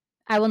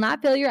 I will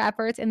not fail your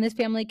efforts, and this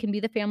family can be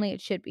the family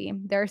it should be.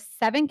 There are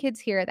 7 kids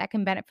here that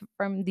can benefit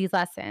from these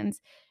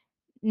lessons.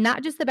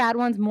 Not just the bad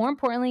ones, more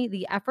importantly,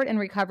 the effort and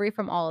recovery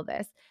from all of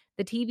this.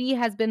 The TV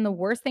has been the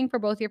worst thing for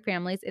both your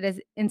families. It has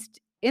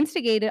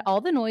instigated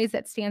all the noise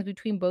that stands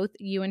between both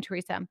you and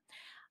Teresa.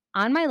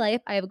 On my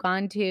life, I have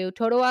gone to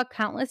Totowa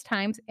countless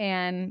times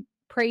and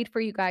prayed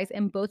for you guys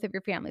and both of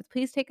your families.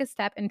 Please take a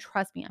step and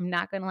trust me. I'm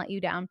not going to let you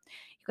down.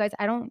 You guys,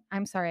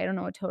 I'm sorry. I don't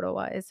know what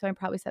Totowa is, so I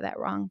probably said that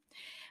wrong.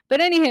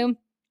 But anywho,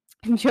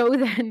 Joe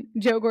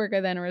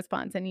Gorga then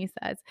responds and he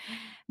says,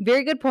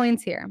 very good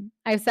points here.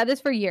 I've said this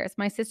for years.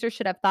 My sister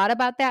should have thought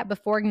about that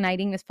before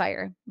igniting this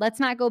fire. Let's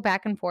not go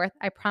back and forth.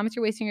 I promise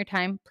you're wasting your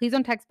time. Please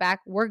don't text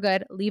back. We're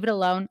good. Leave it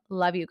alone.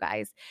 Love you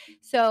guys.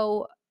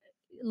 So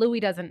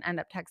Louie doesn't end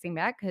up texting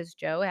back because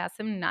Joe asked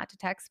him not to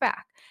text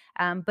back.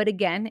 But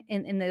again,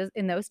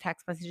 in those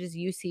text messages,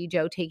 you see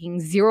Joe taking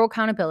zero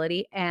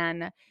accountability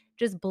and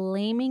just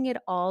blaming it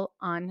all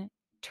on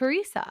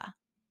Teresa.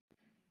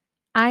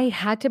 I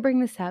had to bring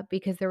this up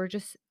because there were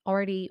just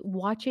already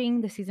watching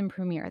the season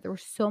premiere. There were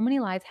so many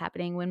lies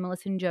happening when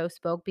Melissa and Joe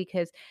spoke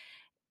because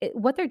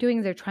what they're doing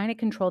is they're trying to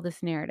control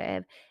this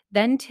narrative.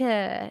 Then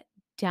to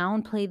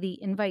downplay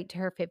the invite to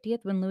her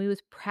 50th when Louie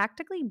was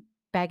practically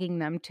begging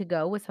them to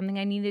go was something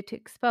I needed to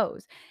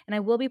expose. And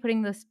I will be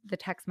putting the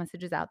text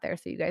messages out there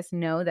so you guys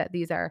know that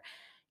these are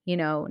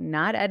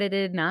not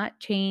edited, not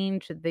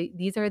changed.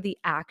 These are the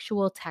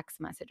actual text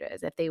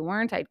messages. If they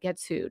weren't, I'd get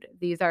sued.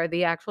 These are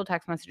the actual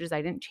text messages.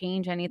 I didn't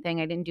change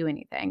anything. I didn't do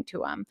anything to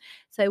them.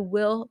 So I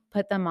will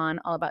put them on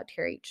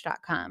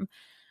allabouttrh.com.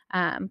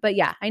 But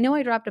yeah, I know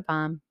I dropped a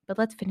bomb, but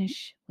let's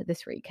finish with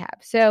this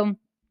recap. So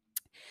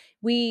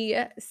we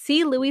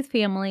see Louie's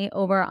family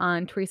over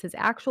on Teresa's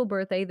actual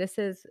birthday. This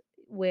is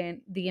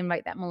when the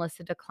invite that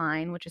Melissa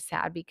declined, which is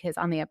sad because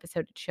on the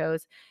episode it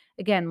shows,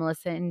 again,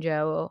 Melissa and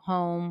Joe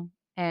home,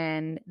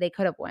 and they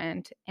could have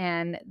went,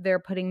 and they're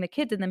putting the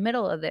kids in the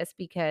middle of this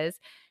because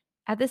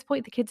at this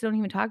point the kids don't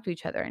even talk to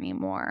each other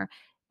anymore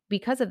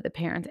because of the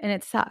parents, and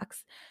it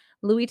sucks.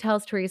 Louie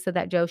tells Teresa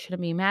that Joe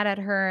shouldn't be mad at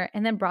her,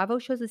 and then Bravo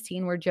shows a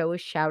scene where Joe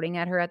was shouting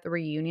at her at the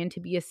reunion to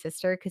be a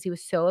sister because he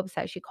was so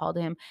upset she called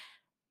him,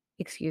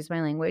 excuse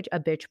my language, a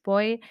bitch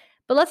boy.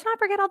 But let's not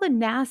forget all the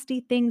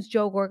nasty things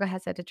Joe Gorga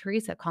has said to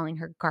Teresa, calling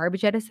her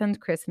garbage at his son's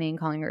christening,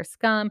 calling her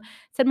scum,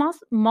 said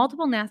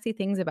multiple nasty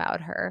things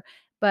about her.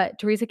 But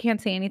Teresa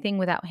can't say anything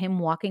without him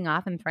walking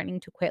off and threatening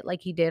to quit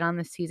like he did on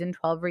the season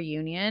 12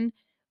 reunion,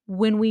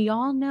 when we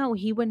all know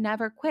he would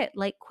never quit.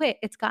 Like, quit.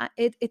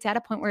 It's at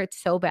a point where it's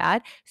so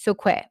bad. So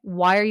quit.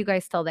 Why are you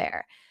guys still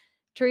there?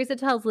 Teresa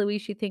tells Louie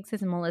she thinks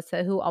it's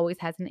Melissa who always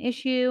has an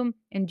issue,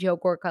 and Joe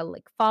Gorga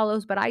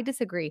follows, but I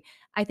disagree.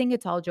 I think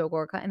it's all Joe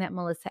Gorga and that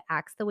Melissa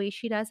acts the way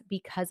she does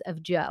because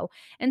of Joe.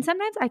 And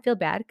sometimes I feel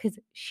bad because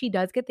she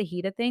does get the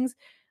heat of things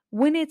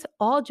when it's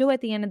all Joe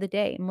at the end of the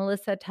day.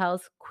 Melissa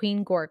tells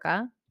Queen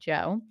Gorga,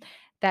 Joe,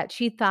 that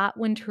she thought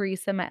when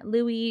Teresa met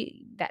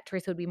Louie that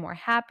Teresa would be more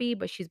happy,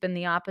 but she's been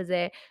the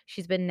opposite.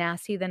 She's been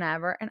nasty than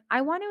ever. And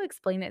I want to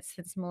explain it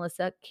since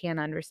Melissa can't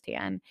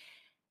understand.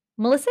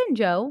 Melissa and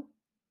Joe,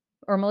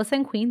 or Melissa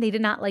and Queen, they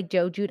did not like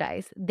Joe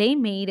Giudice. They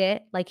made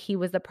it like he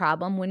was the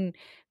problem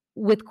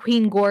with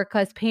Queen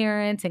Gorga's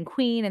parents and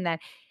Queen, and that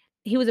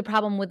he was a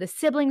problem with the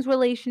siblings'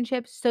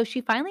 relationship. So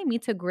she finally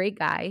meets a great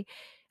guy.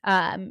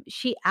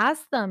 She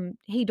asks them,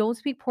 hey, don't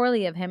speak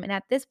poorly of him. And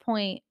at this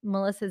point,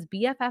 Melissa's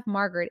BFF,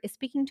 Margaret, is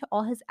speaking to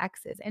all his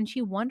exes, and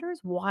she wonders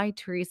why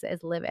Teresa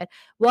is livid.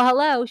 Well,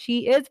 hello,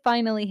 she is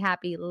finally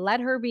happy. Let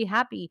her be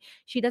happy.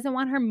 She doesn't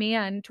want her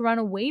man to run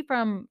away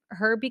from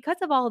her because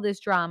of all this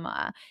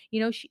drama.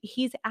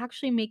 He's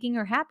actually making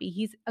her happy.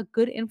 He's a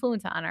good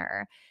influence on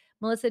her.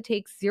 Melissa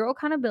takes zero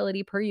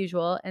accountability per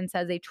usual and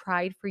says they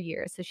tried for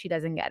years, so she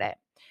doesn't get it.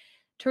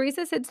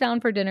 Teresa sits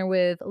down for dinner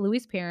with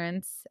Louie's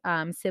parents,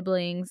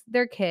 siblings,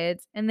 their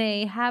kids, and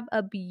they have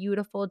a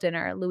beautiful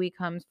dinner. Louie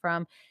comes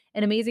from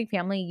an amazing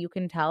family. You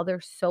can tell they're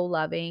so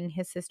loving.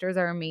 His sisters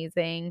are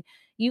amazing.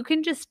 You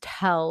can just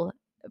tell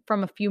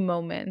from a few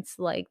moments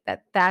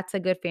that's a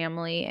good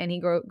family, and he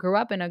grew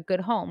up in a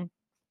good home.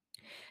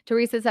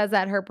 Teresa says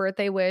that her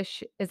birthday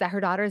wish is that her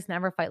daughters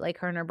never fight like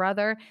her and her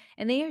brother,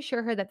 and they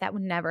assure her that that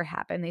would never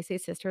happen. They say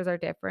sisters are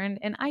different,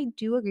 and I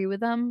do agree with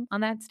them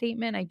on that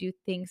statement. I do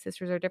think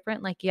sisters are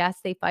different. Like, yes,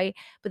 they fight,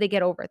 but they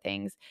get over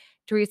things.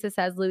 Teresa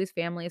says Louie's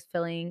family is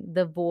filling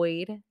the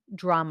void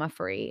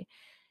drama-free.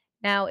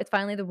 Now it's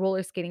finally the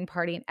roller skating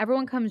party, and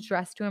everyone comes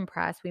dressed to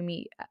impress. We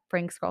meet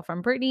Frank's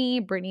girlfriend, Brittany.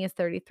 Brittany is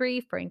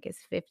 33. Frank is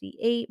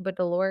 58, but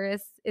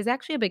Dolores is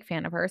actually a big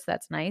fan of her, so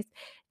that's nice.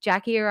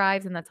 Jackie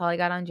arrives, and that's all I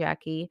got on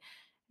Jackie.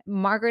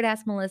 Margaret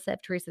asks Melissa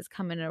if Teresa's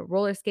coming to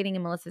roller skating,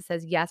 and Melissa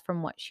says yes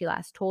from what she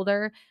last told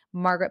her.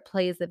 Margaret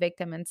plays the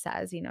victim and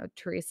says,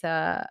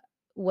 Teresa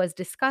was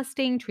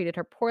disgusting, treated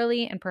her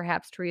poorly, and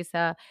perhaps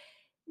Teresa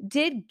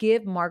did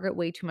give Margaret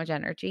way too much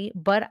energy,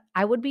 but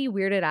I would be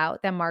weirded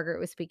out that Margaret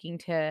was speaking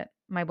to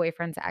my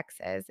boyfriend's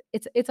exes.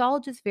 It's all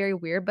just very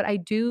weird, but I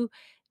do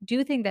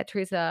think that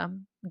Teresa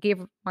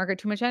gave Margaret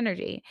too much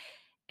energy.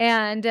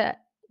 And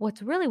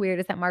what's really weird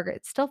is that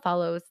Margaret still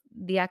follows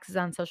the exes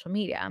on social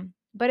media.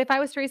 But if I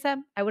was Teresa,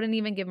 I wouldn't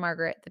even give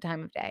Margaret the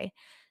time of day.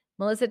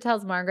 Melissa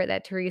tells Margaret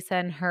that Teresa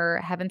and her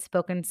haven't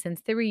spoken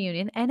since the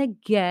reunion. And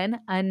again,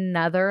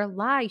 another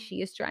lie.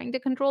 She is trying to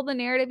control the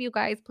narrative, you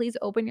guys. Please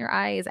open your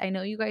eyes. I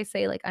know you guys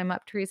say, like, I'm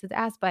up Teresa's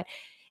ass, but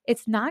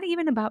it's not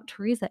even about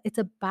Teresa. It's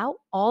about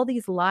all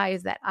these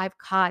lies that I've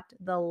caught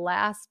the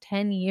last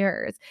 10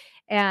 years.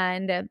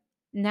 And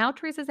now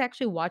Teresa's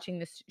actually watching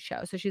this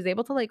show. So she's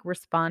able to like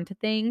respond to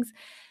things.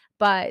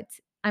 But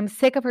I'm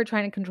sick of her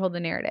trying to control the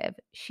narrative.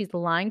 She's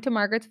lying to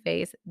Margaret's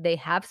face. They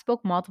have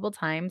spoke multiple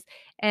times,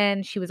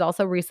 and she was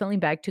also recently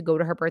begged to go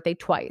to her birthday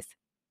twice.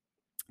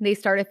 They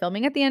started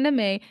filming at the end of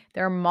May.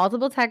 There are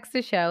multiple texts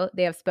to show.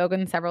 They have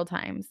spoken several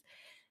times.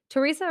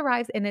 Teresa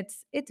arrives, and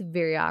it's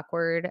very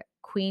awkward.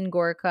 Queen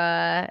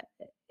Gorga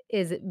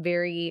is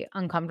very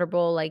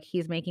uncomfortable. Like,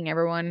 he's making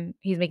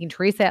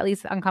Teresa at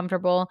least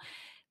uncomfortable.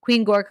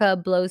 Queen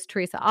Gorga blows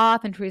Teresa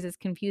off, and Teresa's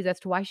confused as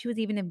to why she was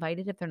even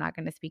invited if they're not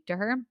going to speak to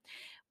her.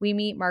 We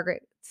meet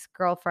Margaret's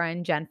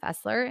girlfriend, Jen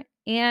Fessler,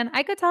 and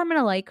I could tell I'm going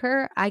to like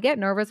her. I get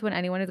nervous when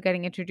anyone is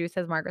getting introduced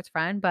as Margaret's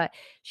friend, but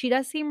she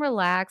does seem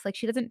relaxed. Like,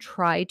 she doesn't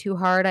try too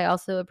hard. I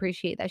also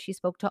appreciate that she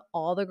spoke to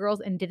all the girls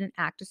and didn't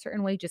act a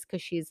certain way just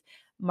because she's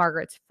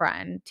Margaret's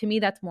friend. To me,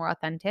 that's more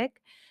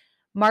authentic.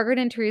 Margaret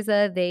and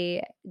Teresa,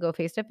 they go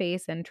face to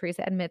face, and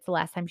Teresa admits the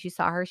last time she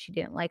saw her, she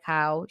didn't like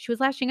how she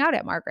was lashing out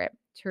at Margaret.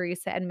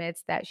 Teresa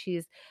admits that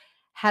she's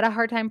had a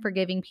hard time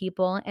forgiving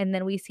people, and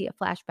then we see a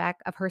flashback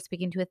of her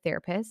speaking to a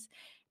therapist.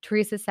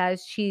 Teresa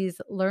says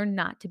she's learned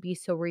not to be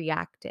so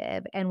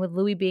reactive, and with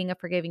Louie being a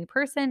forgiving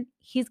person,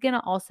 he's going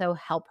to also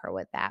help her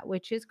with that,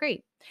 which is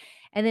great.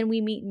 And then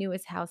we meet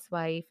newest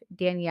housewife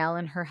Danielle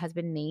and her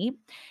husband Nate.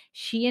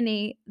 She and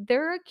Nate,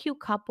 they're a cute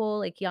couple,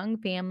 like young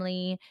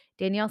family.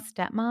 Danielle's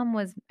stepmom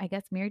was, I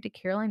guess, married to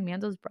Caroline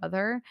Manzo's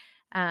brother.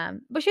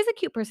 But she has a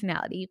cute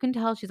personality. You can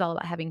tell she's all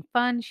about having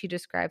fun. She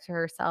describes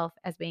herself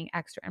as being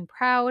extra and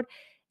proud.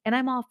 And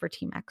I'm all for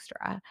Team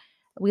Extra.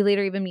 We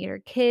later even meet her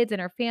kids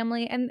and her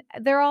family, and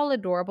they're all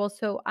adorable.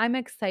 So I'm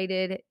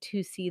excited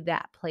to see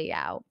that play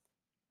out.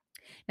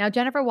 Now,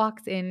 Jennifer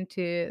walks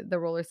into the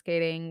roller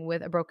skating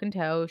with a broken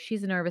toe.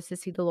 She's nervous to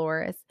see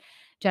Dolores.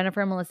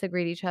 Jennifer and Melissa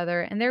greet each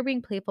other, and they're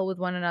being playful with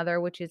one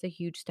another, which is a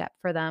huge step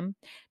for them.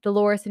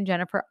 Dolores and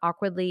Jennifer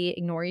awkwardly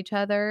ignore each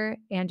other,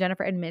 and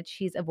Jennifer admits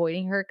she's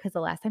avoiding her because the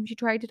last time she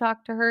tried to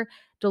talk to her,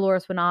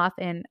 Dolores went off,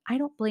 and I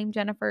don't blame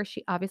Jennifer.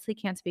 She obviously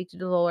can't speak to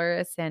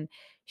Dolores, and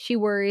she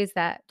worries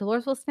that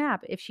Dolores will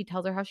snap if she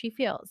tells her how she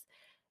feels.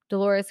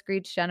 Dolores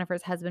greets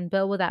Jennifer's husband,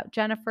 Bill, without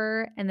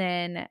Jennifer, and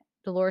then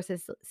Dolores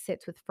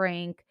sits with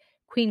Frank,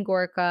 Queen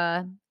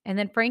Gorga, and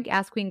then Frank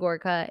asks Queen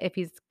Gorga if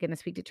he's going to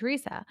speak to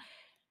Teresa.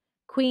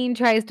 Queen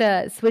tries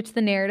to switch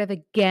the narrative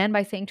again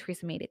by saying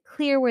Teresa made it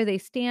clear where they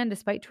stand,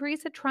 despite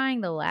Teresa trying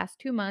the last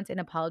 2 months and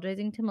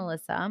apologizing to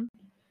Melissa.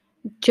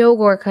 Joe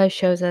Gorga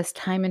shows us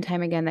time and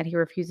time again that he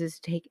refuses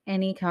to take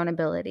any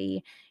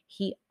accountability.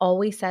 He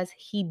always says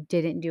he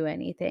didn't do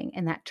anything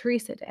and that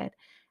Teresa did.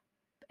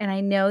 And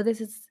I know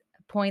this is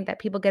a point that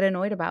people get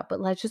annoyed about,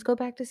 but let's just go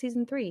back to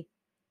season 3.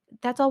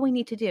 That's all we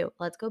need to do.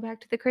 Let's go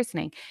back to the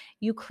christening.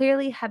 You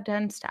clearly have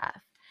done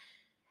stuff.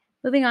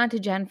 Moving on to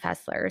Jen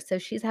Fessler. So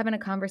she's having a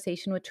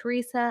conversation with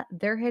Teresa.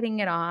 They're hitting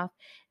it off.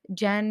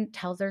 Jen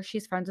tells her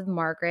she's friends with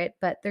Margaret,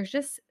 but there's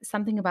just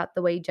something about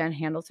the way Jen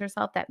handles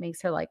herself that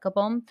makes her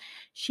likable.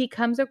 She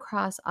comes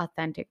across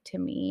authentic to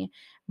me.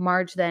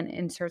 Marge then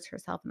inserts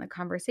herself in the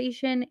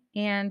conversation,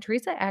 and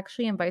Teresa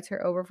actually invites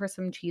her over for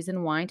some cheese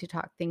and wine to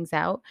talk things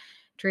out.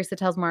 Teresa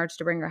tells Marge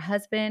to bring her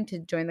husband to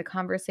join the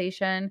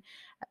conversation.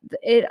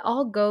 It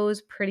all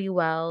goes pretty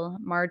well.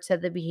 Marge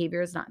said the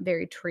behavior is not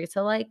very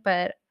Teresa-like,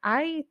 but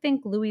I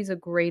think Louie is a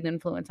great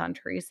influence on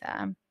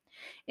Teresa.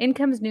 In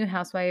comes new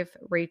housewife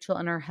Rachel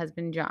and her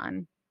husband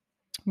John.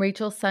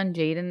 Rachel's son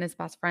Jaden is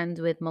best friends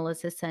with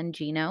Melissa's son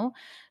Gino.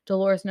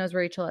 Dolores knows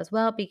Rachel as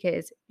well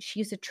because she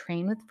used to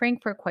train with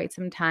Frank for quite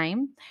some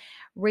time.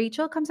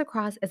 Rachel comes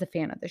across as a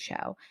fan of the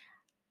show.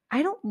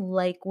 I don't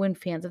like when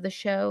fans of the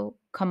show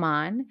come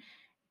on,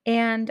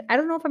 and I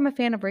don't know if I'm a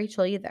fan of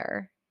Rachel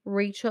either.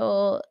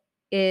 Rachel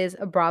is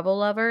a Bravo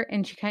lover,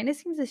 and she kind of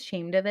seems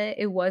ashamed of it.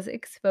 It was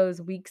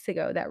exposed weeks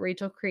ago that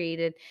Rachel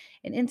created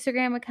an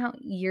Instagram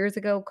account years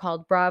ago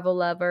called Bravo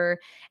Lover,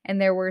 and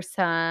there were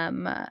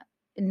some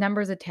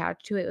numbers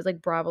attached to it. It was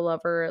like Bravo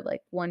Lover,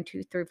 like 1,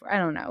 2, 3, 4. I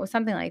don't know. It was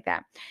something like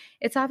that.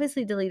 It's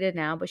obviously deleted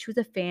now, but she was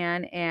a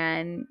fan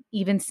and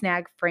even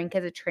snagged Frank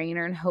as a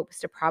trainer in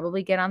hopes to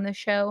probably get on the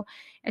show.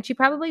 And she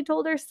probably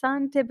told her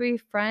son to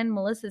befriend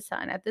Melissa's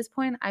son. At this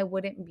point, I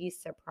wouldn't be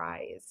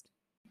surprised.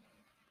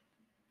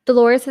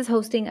 Dolores is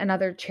hosting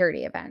another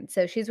charity event.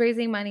 So she's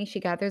raising money. She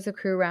gathers a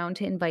crew around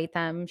to invite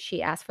them.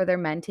 She asks for their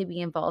men to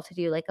be involved to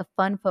do like a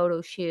fun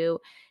photo shoot.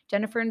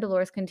 Jennifer and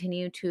Dolores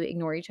continue to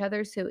ignore each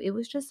other. So it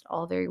was just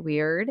all very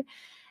weird.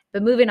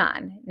 But moving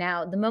on.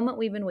 Now, the moment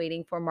we've been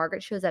waiting for,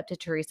 Margaret shows up to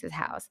Teresa's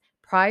house.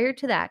 Prior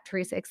to that,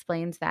 Teresa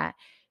explains that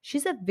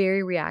she's a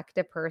very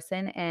reactive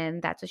person,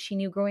 and that's what she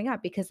knew growing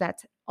up because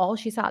that's all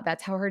she saw.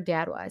 That's how her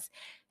dad was.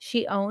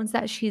 She owns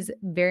that she's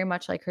very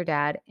much like her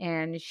dad,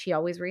 and she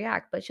always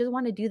reacts, but she doesn't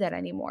want to do that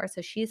anymore.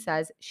 So she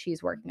says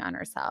she's working on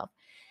herself.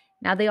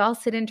 Now, they all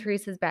sit in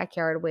Teresa's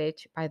backyard,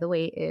 which, by the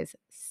way, is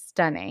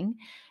stunning.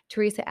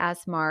 Teresa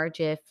asks Marge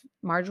if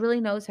Marge really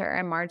knows her,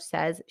 and Marge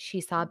says she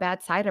saw a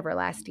bad side of her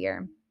last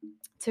year.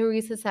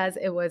 Teresa says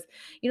it was,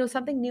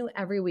 something new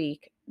every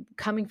week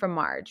coming from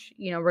Marge,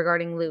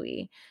 regarding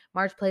Louie.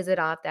 Marge plays it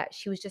off that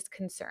she was just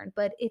concerned.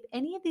 But if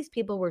any of these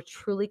people were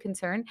truly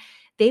concerned,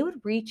 they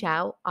would reach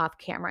out off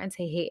camera and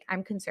say, hey,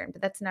 I'm concerned.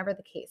 But that's never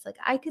the case. Like,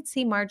 I could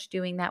see Marge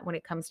doing that when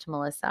it comes to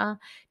Melissa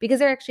because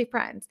they're actually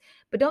friends.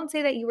 But don't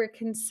say that you were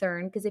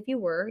concerned, because if you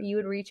were, you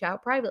would reach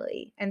out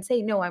privately and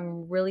say, no,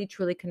 I'm really,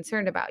 truly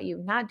concerned about you.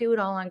 Not do it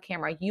all on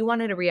camera. You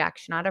wanted a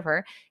reaction out of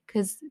her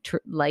because,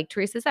 like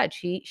Teresa said,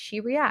 she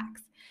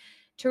reacts.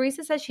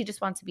 Teresa says she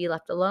just wants to be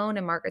left alone,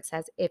 and Margaret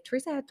says if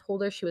Teresa had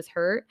told her she was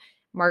hurt,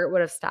 Margaret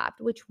would have stopped,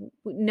 which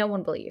no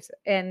one believes.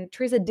 And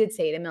Teresa did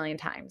say it a million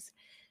times.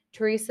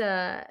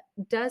 Teresa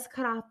does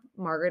cut off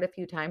Margaret a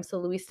few times, so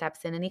Louie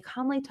steps in and he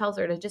calmly tells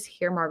her to just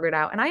hear Margaret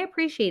out. And I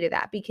appreciated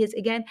that because,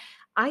 again,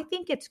 I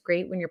think it's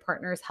great when your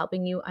partner is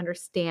helping you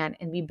understand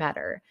and be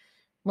better.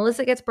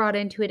 Melissa gets brought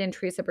into it, and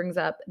Teresa brings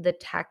up the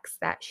text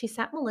that she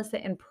sent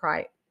Melissa in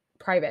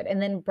private.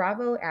 And then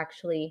Bravo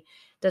actually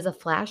does a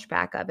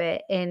flashback of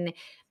it. And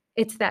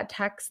it's that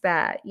text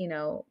that,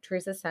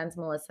 Teresa sends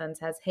Melissa and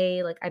says,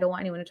 hey, like, I don't want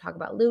anyone to talk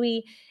about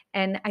Louie.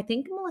 And I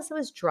think Melissa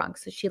was drunk.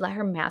 So she let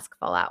her mask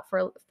fall off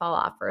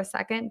for a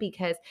second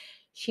because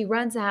she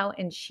runs out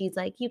and she's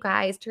like, you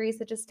guys,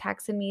 Teresa just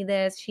texted me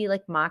this. She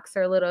like mocks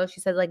her a little.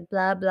 She said like,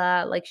 blah,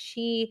 blah. Like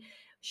she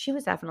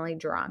was definitely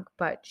drunk,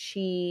 but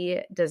she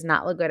does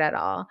not look good at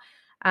all.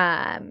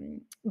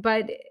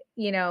 But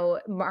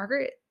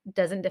Margaret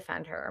doesn't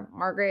defend her.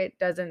 Margaret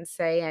doesn't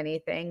say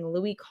anything.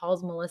 Louie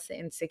calls Melissa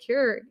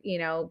insecure,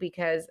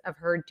 because of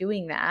her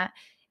doing that.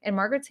 And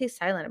Margaret stays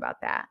silent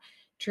about that.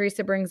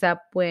 Teresa brings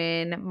up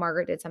when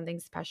Margaret did something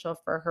special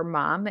for her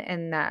mom,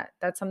 and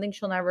that's something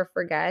she'll never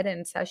forget,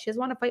 and says she doesn't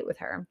want to fight with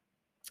her.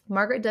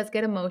 Margaret does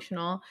get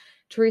emotional.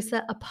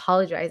 Teresa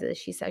apologizes.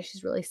 She says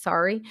she's really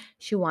sorry.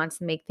 She wants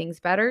to make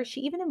things better.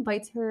 She even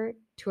invites her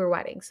to her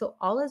wedding. So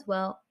all is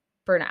well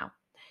for now.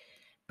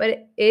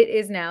 But it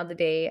is now the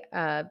day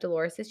of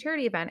Dolores'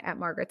 charity event at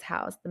Margaret's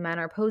house. The men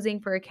are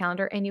posing for a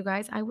calendar. And you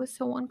guys, I was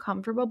so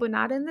uncomfortable, but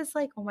not in this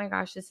like, oh my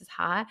gosh, this is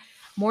hot.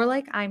 More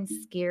like I'm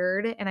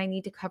scared and I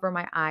need to cover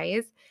my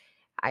eyes.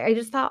 I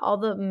just thought all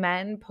the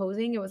men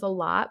posing, it was a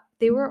lot.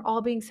 They were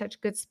all being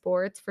such good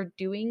sports for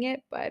doing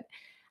it. But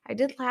I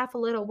did laugh a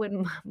little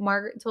when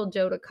Margaret told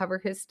Joe to cover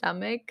his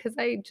stomach because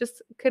I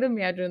just could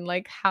imagine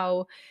like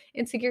how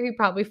insecure he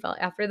probably felt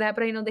after that.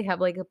 But I know they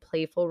have like a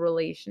playful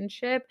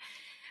relationship.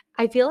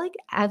 I feel like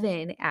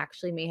Evan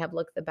actually may have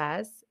looked the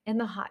best, and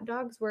the hot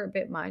dogs were a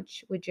bit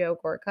much with Joe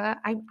Gorga.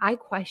 I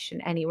question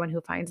anyone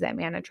who finds that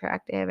man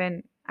attractive,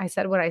 and I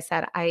said what I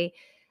said. I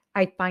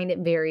find it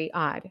very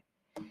odd.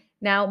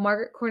 Now,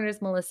 Margaret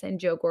corners Melissa and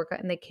Joe Gorga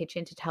in the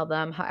kitchen to tell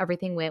them how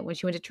everything went when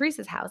she went to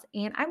Teresa's house,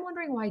 and I'm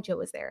wondering why Joe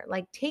was there.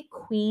 Like, take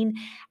Queen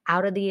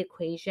out of the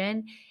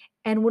equation,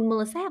 and would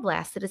Melissa have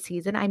lasted a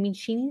season? I mean,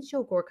 she needs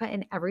Joe Gorga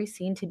in every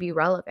scene to be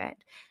relevant.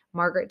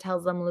 Margaret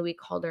tells them Louie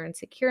called her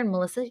insecure, and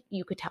Melissa,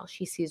 you could tell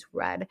she sees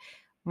red.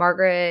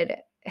 Margaret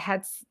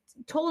had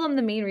told them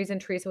the main reason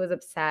Teresa was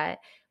upset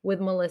with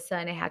Melissa,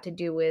 and it had to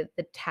do with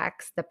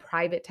the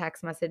private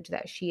text message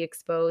that she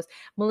exposed.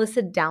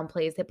 Melissa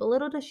downplays it, but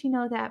little does she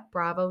know that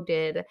Bravo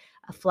did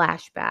a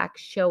flashback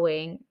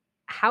showing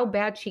how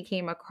bad she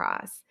came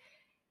across.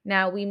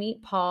 Now we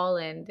meet Paul,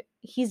 and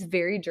he's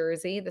very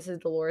Jersey. This is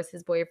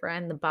Dolores'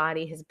 boyfriend, the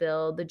body, his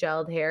build, the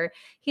gelled hair.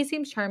 He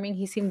seems charming.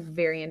 He seems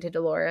very into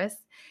Dolores.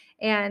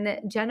 And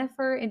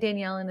Jennifer and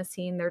Danielle in a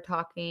scene, they're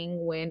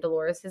talking when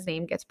Dolores'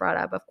 name gets brought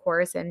up, of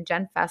course. And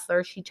Jen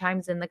Fessler, she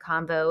chimes in the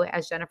convo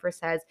as Jennifer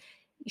says,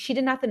 she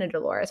did nothing to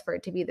Dolores for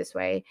it to be this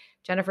way.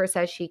 Jennifer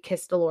says she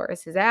kissed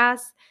Dolores'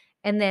 ass.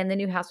 And then the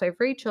new housewife,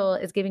 Rachel,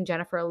 is giving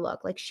Jennifer a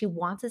look. Like she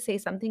wants to say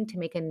something to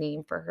make a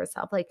name for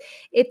herself. Like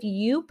if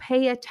you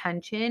pay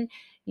attention,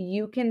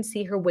 you can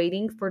see her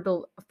waiting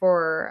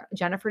for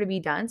Jennifer to be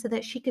done so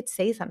that she could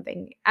say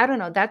something. I don't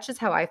know. That's just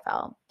how I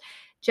felt.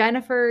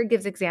 Jennifer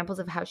gives examples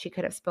of how she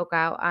could have spoke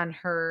out on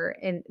her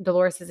and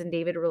Dolores's and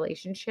David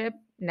relationship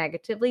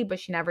negatively, but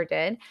she never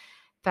did.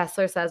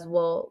 Fessler says,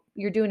 well,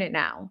 you're doing it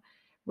now.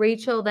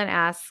 Rachel then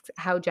asks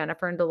how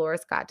Jennifer and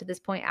Dolores got to this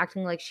point,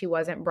 acting like she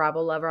wasn't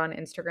Bravo lover on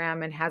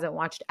Instagram and hasn't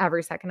watched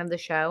every second of the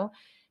show.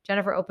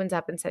 Jennifer opens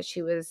up and says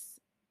she was,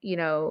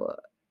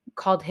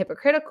 called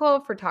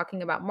hypocritical for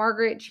talking about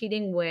Margaret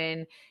cheating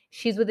when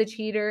she's with a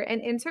cheater,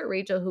 and insert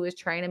Rachel, who is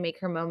trying to make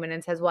her moment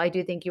and says, well, I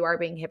do think you are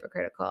being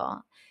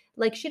hypocritical.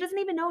 Like, she doesn't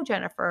even know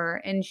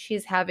Jennifer and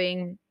she's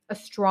having a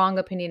strong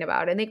opinion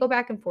about it. And they go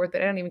back and forth,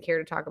 but I don't even care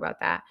to talk about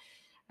that.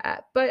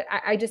 But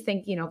I just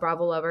think,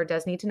 Bravo lover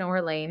does need to know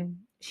her lane.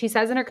 She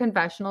says in her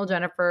confessional,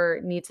 Jennifer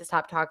needs to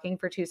stop talking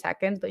for 2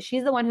 seconds, but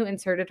she's the one who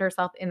inserted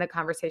herself in the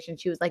conversation.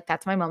 She was like,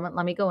 that's my moment.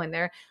 Let me go in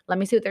there. Let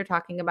me see what they're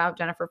talking about.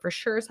 Jennifer for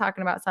sure is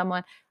talking about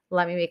someone.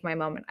 Let me make my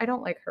moment. I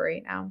don't like her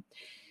right now.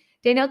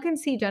 Danielle can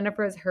see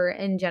Jennifer is hurt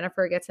and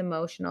Jennifer gets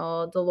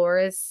emotional.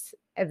 Dolores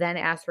then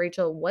asks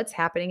Rachel what's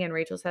happening, and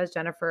Rachel says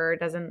Jennifer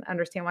doesn't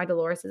understand why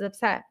Dolores is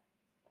upset.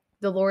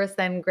 Dolores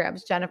then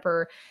grabs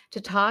Jennifer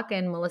to talk,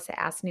 and Melissa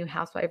asks new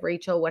housewife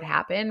Rachel what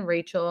happened.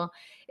 Rachel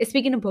is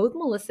speaking to both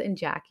Melissa and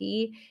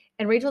Jackie,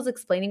 and Rachel's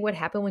explaining what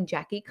happened when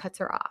Jackie cuts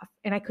her off.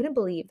 And I couldn't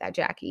believe that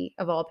Jackie,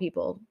 of all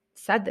people,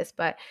 said this,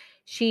 but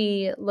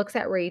she looks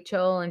at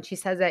Rachel and she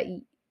says that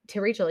to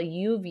Rachel,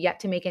 you've yet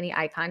to make any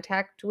eye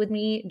contact with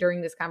me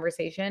during this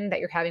conversation that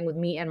you're having with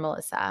me and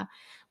Melissa.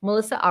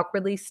 Melissa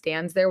awkwardly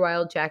stands there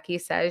while Jackie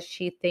says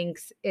she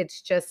thinks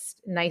it's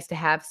just nice to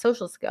have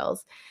social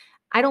skills.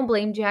 I don't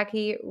blame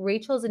Jackie.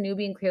 Rachel's a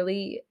newbie, and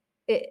clearly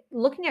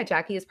looking at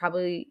Jackie is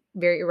probably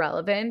very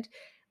irrelevant,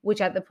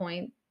 which at this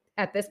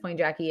point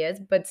Jackie is,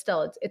 but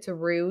still it's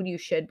rude. You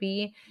should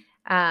be.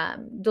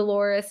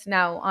 Dolores,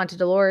 now on to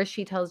Dolores.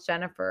 She tells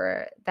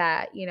Jennifer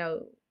that,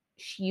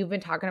 you've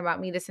been talking about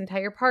me this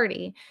entire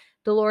party.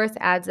 Dolores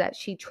adds that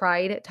she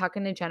tried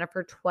talking to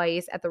Jennifer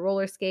twice at the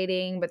roller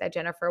skating, but that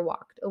Jennifer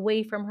walked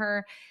away from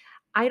her.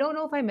 I don't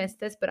know if I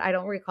missed this, but I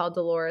don't recall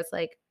Dolores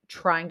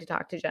trying to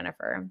talk to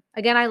Jennifer.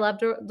 Again, I loved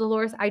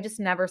Dolores. I just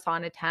never saw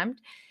an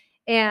attempt.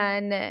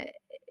 And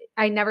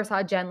I never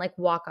saw Jen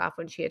walk off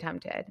when she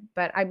attempted,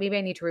 but maybe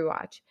I need to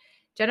rewatch.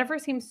 Jennifer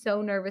seems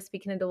so nervous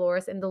speaking to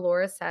Dolores, and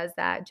Dolores says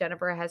that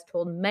Jennifer has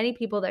told many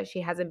people that she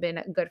hasn't been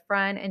a good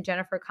friend, and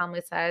Jennifer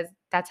calmly says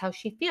that's how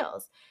she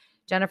feels.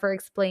 Jennifer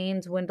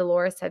explains when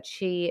Dolores said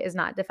she is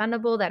not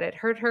defendable, that it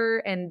hurt her,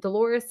 and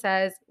Dolores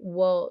says,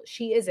 well,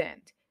 she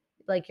isn't.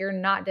 You're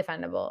not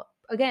defendable.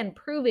 Again,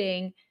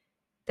 proving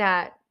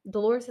that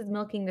Dolores is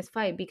milking this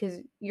fight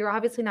because you're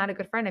obviously not a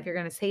good friend if you're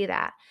going to say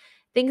that.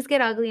 Things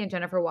get ugly and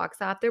Jennifer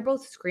walks off. They're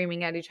both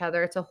screaming at each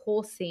other. It's a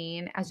whole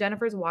scene. As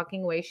Jennifer's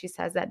walking away, she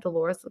says that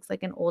Dolores looks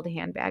like an old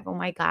handbag. Oh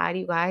my God,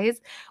 you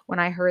guys. When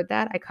I heard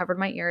that, I covered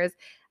my ears.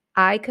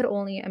 I could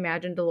only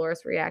imagine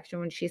Dolores' reaction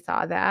when she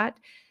saw that.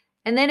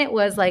 And then it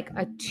was a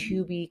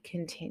to be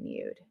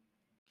continued.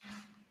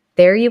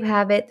 There you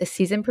have it, the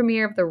season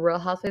premiere of The Real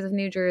Housewives of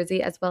New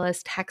Jersey, as well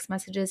as text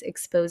messages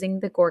exposing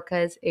the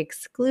Gorgas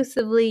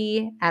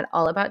exclusively at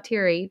All About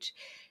TRH.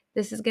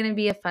 This is going to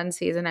be a fun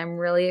season. I'm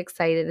really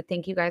excited.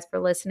 Thank you guys for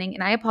listening.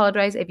 And I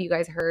apologize if you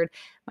guys heard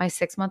my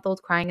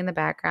 6-month-old crying in the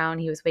background.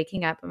 He was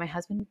waking up, and my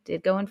husband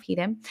did go and feed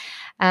him.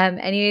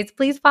 Anyways,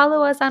 please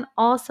follow us on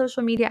all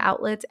social media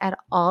outlets at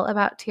All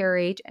About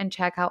TRH and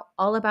check out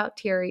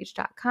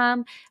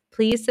allabouttrh.com.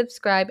 Please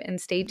subscribe and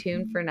stay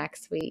tuned for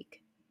next week.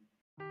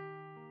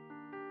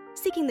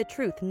 Seeking the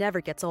truth never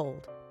gets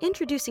old.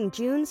 Introducing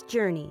June's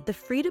Journey, the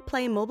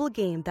free-to-play mobile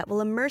game that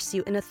will immerse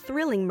you in a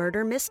thrilling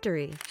murder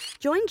mystery.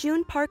 Join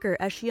June Parker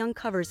as she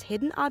uncovers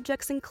hidden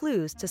objects and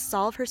clues to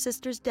solve her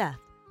sister's death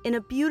in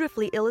a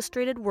beautifully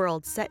illustrated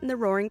world set in the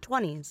Roaring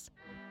 '20s.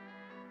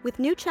 With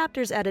new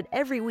chapters added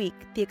every week,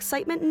 the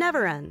excitement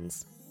never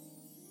ends.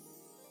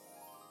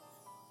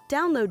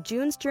 Download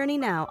June's Journey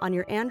now on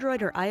your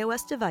Android or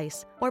iOS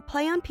device, or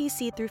play on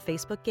PC through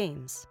Facebook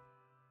Games.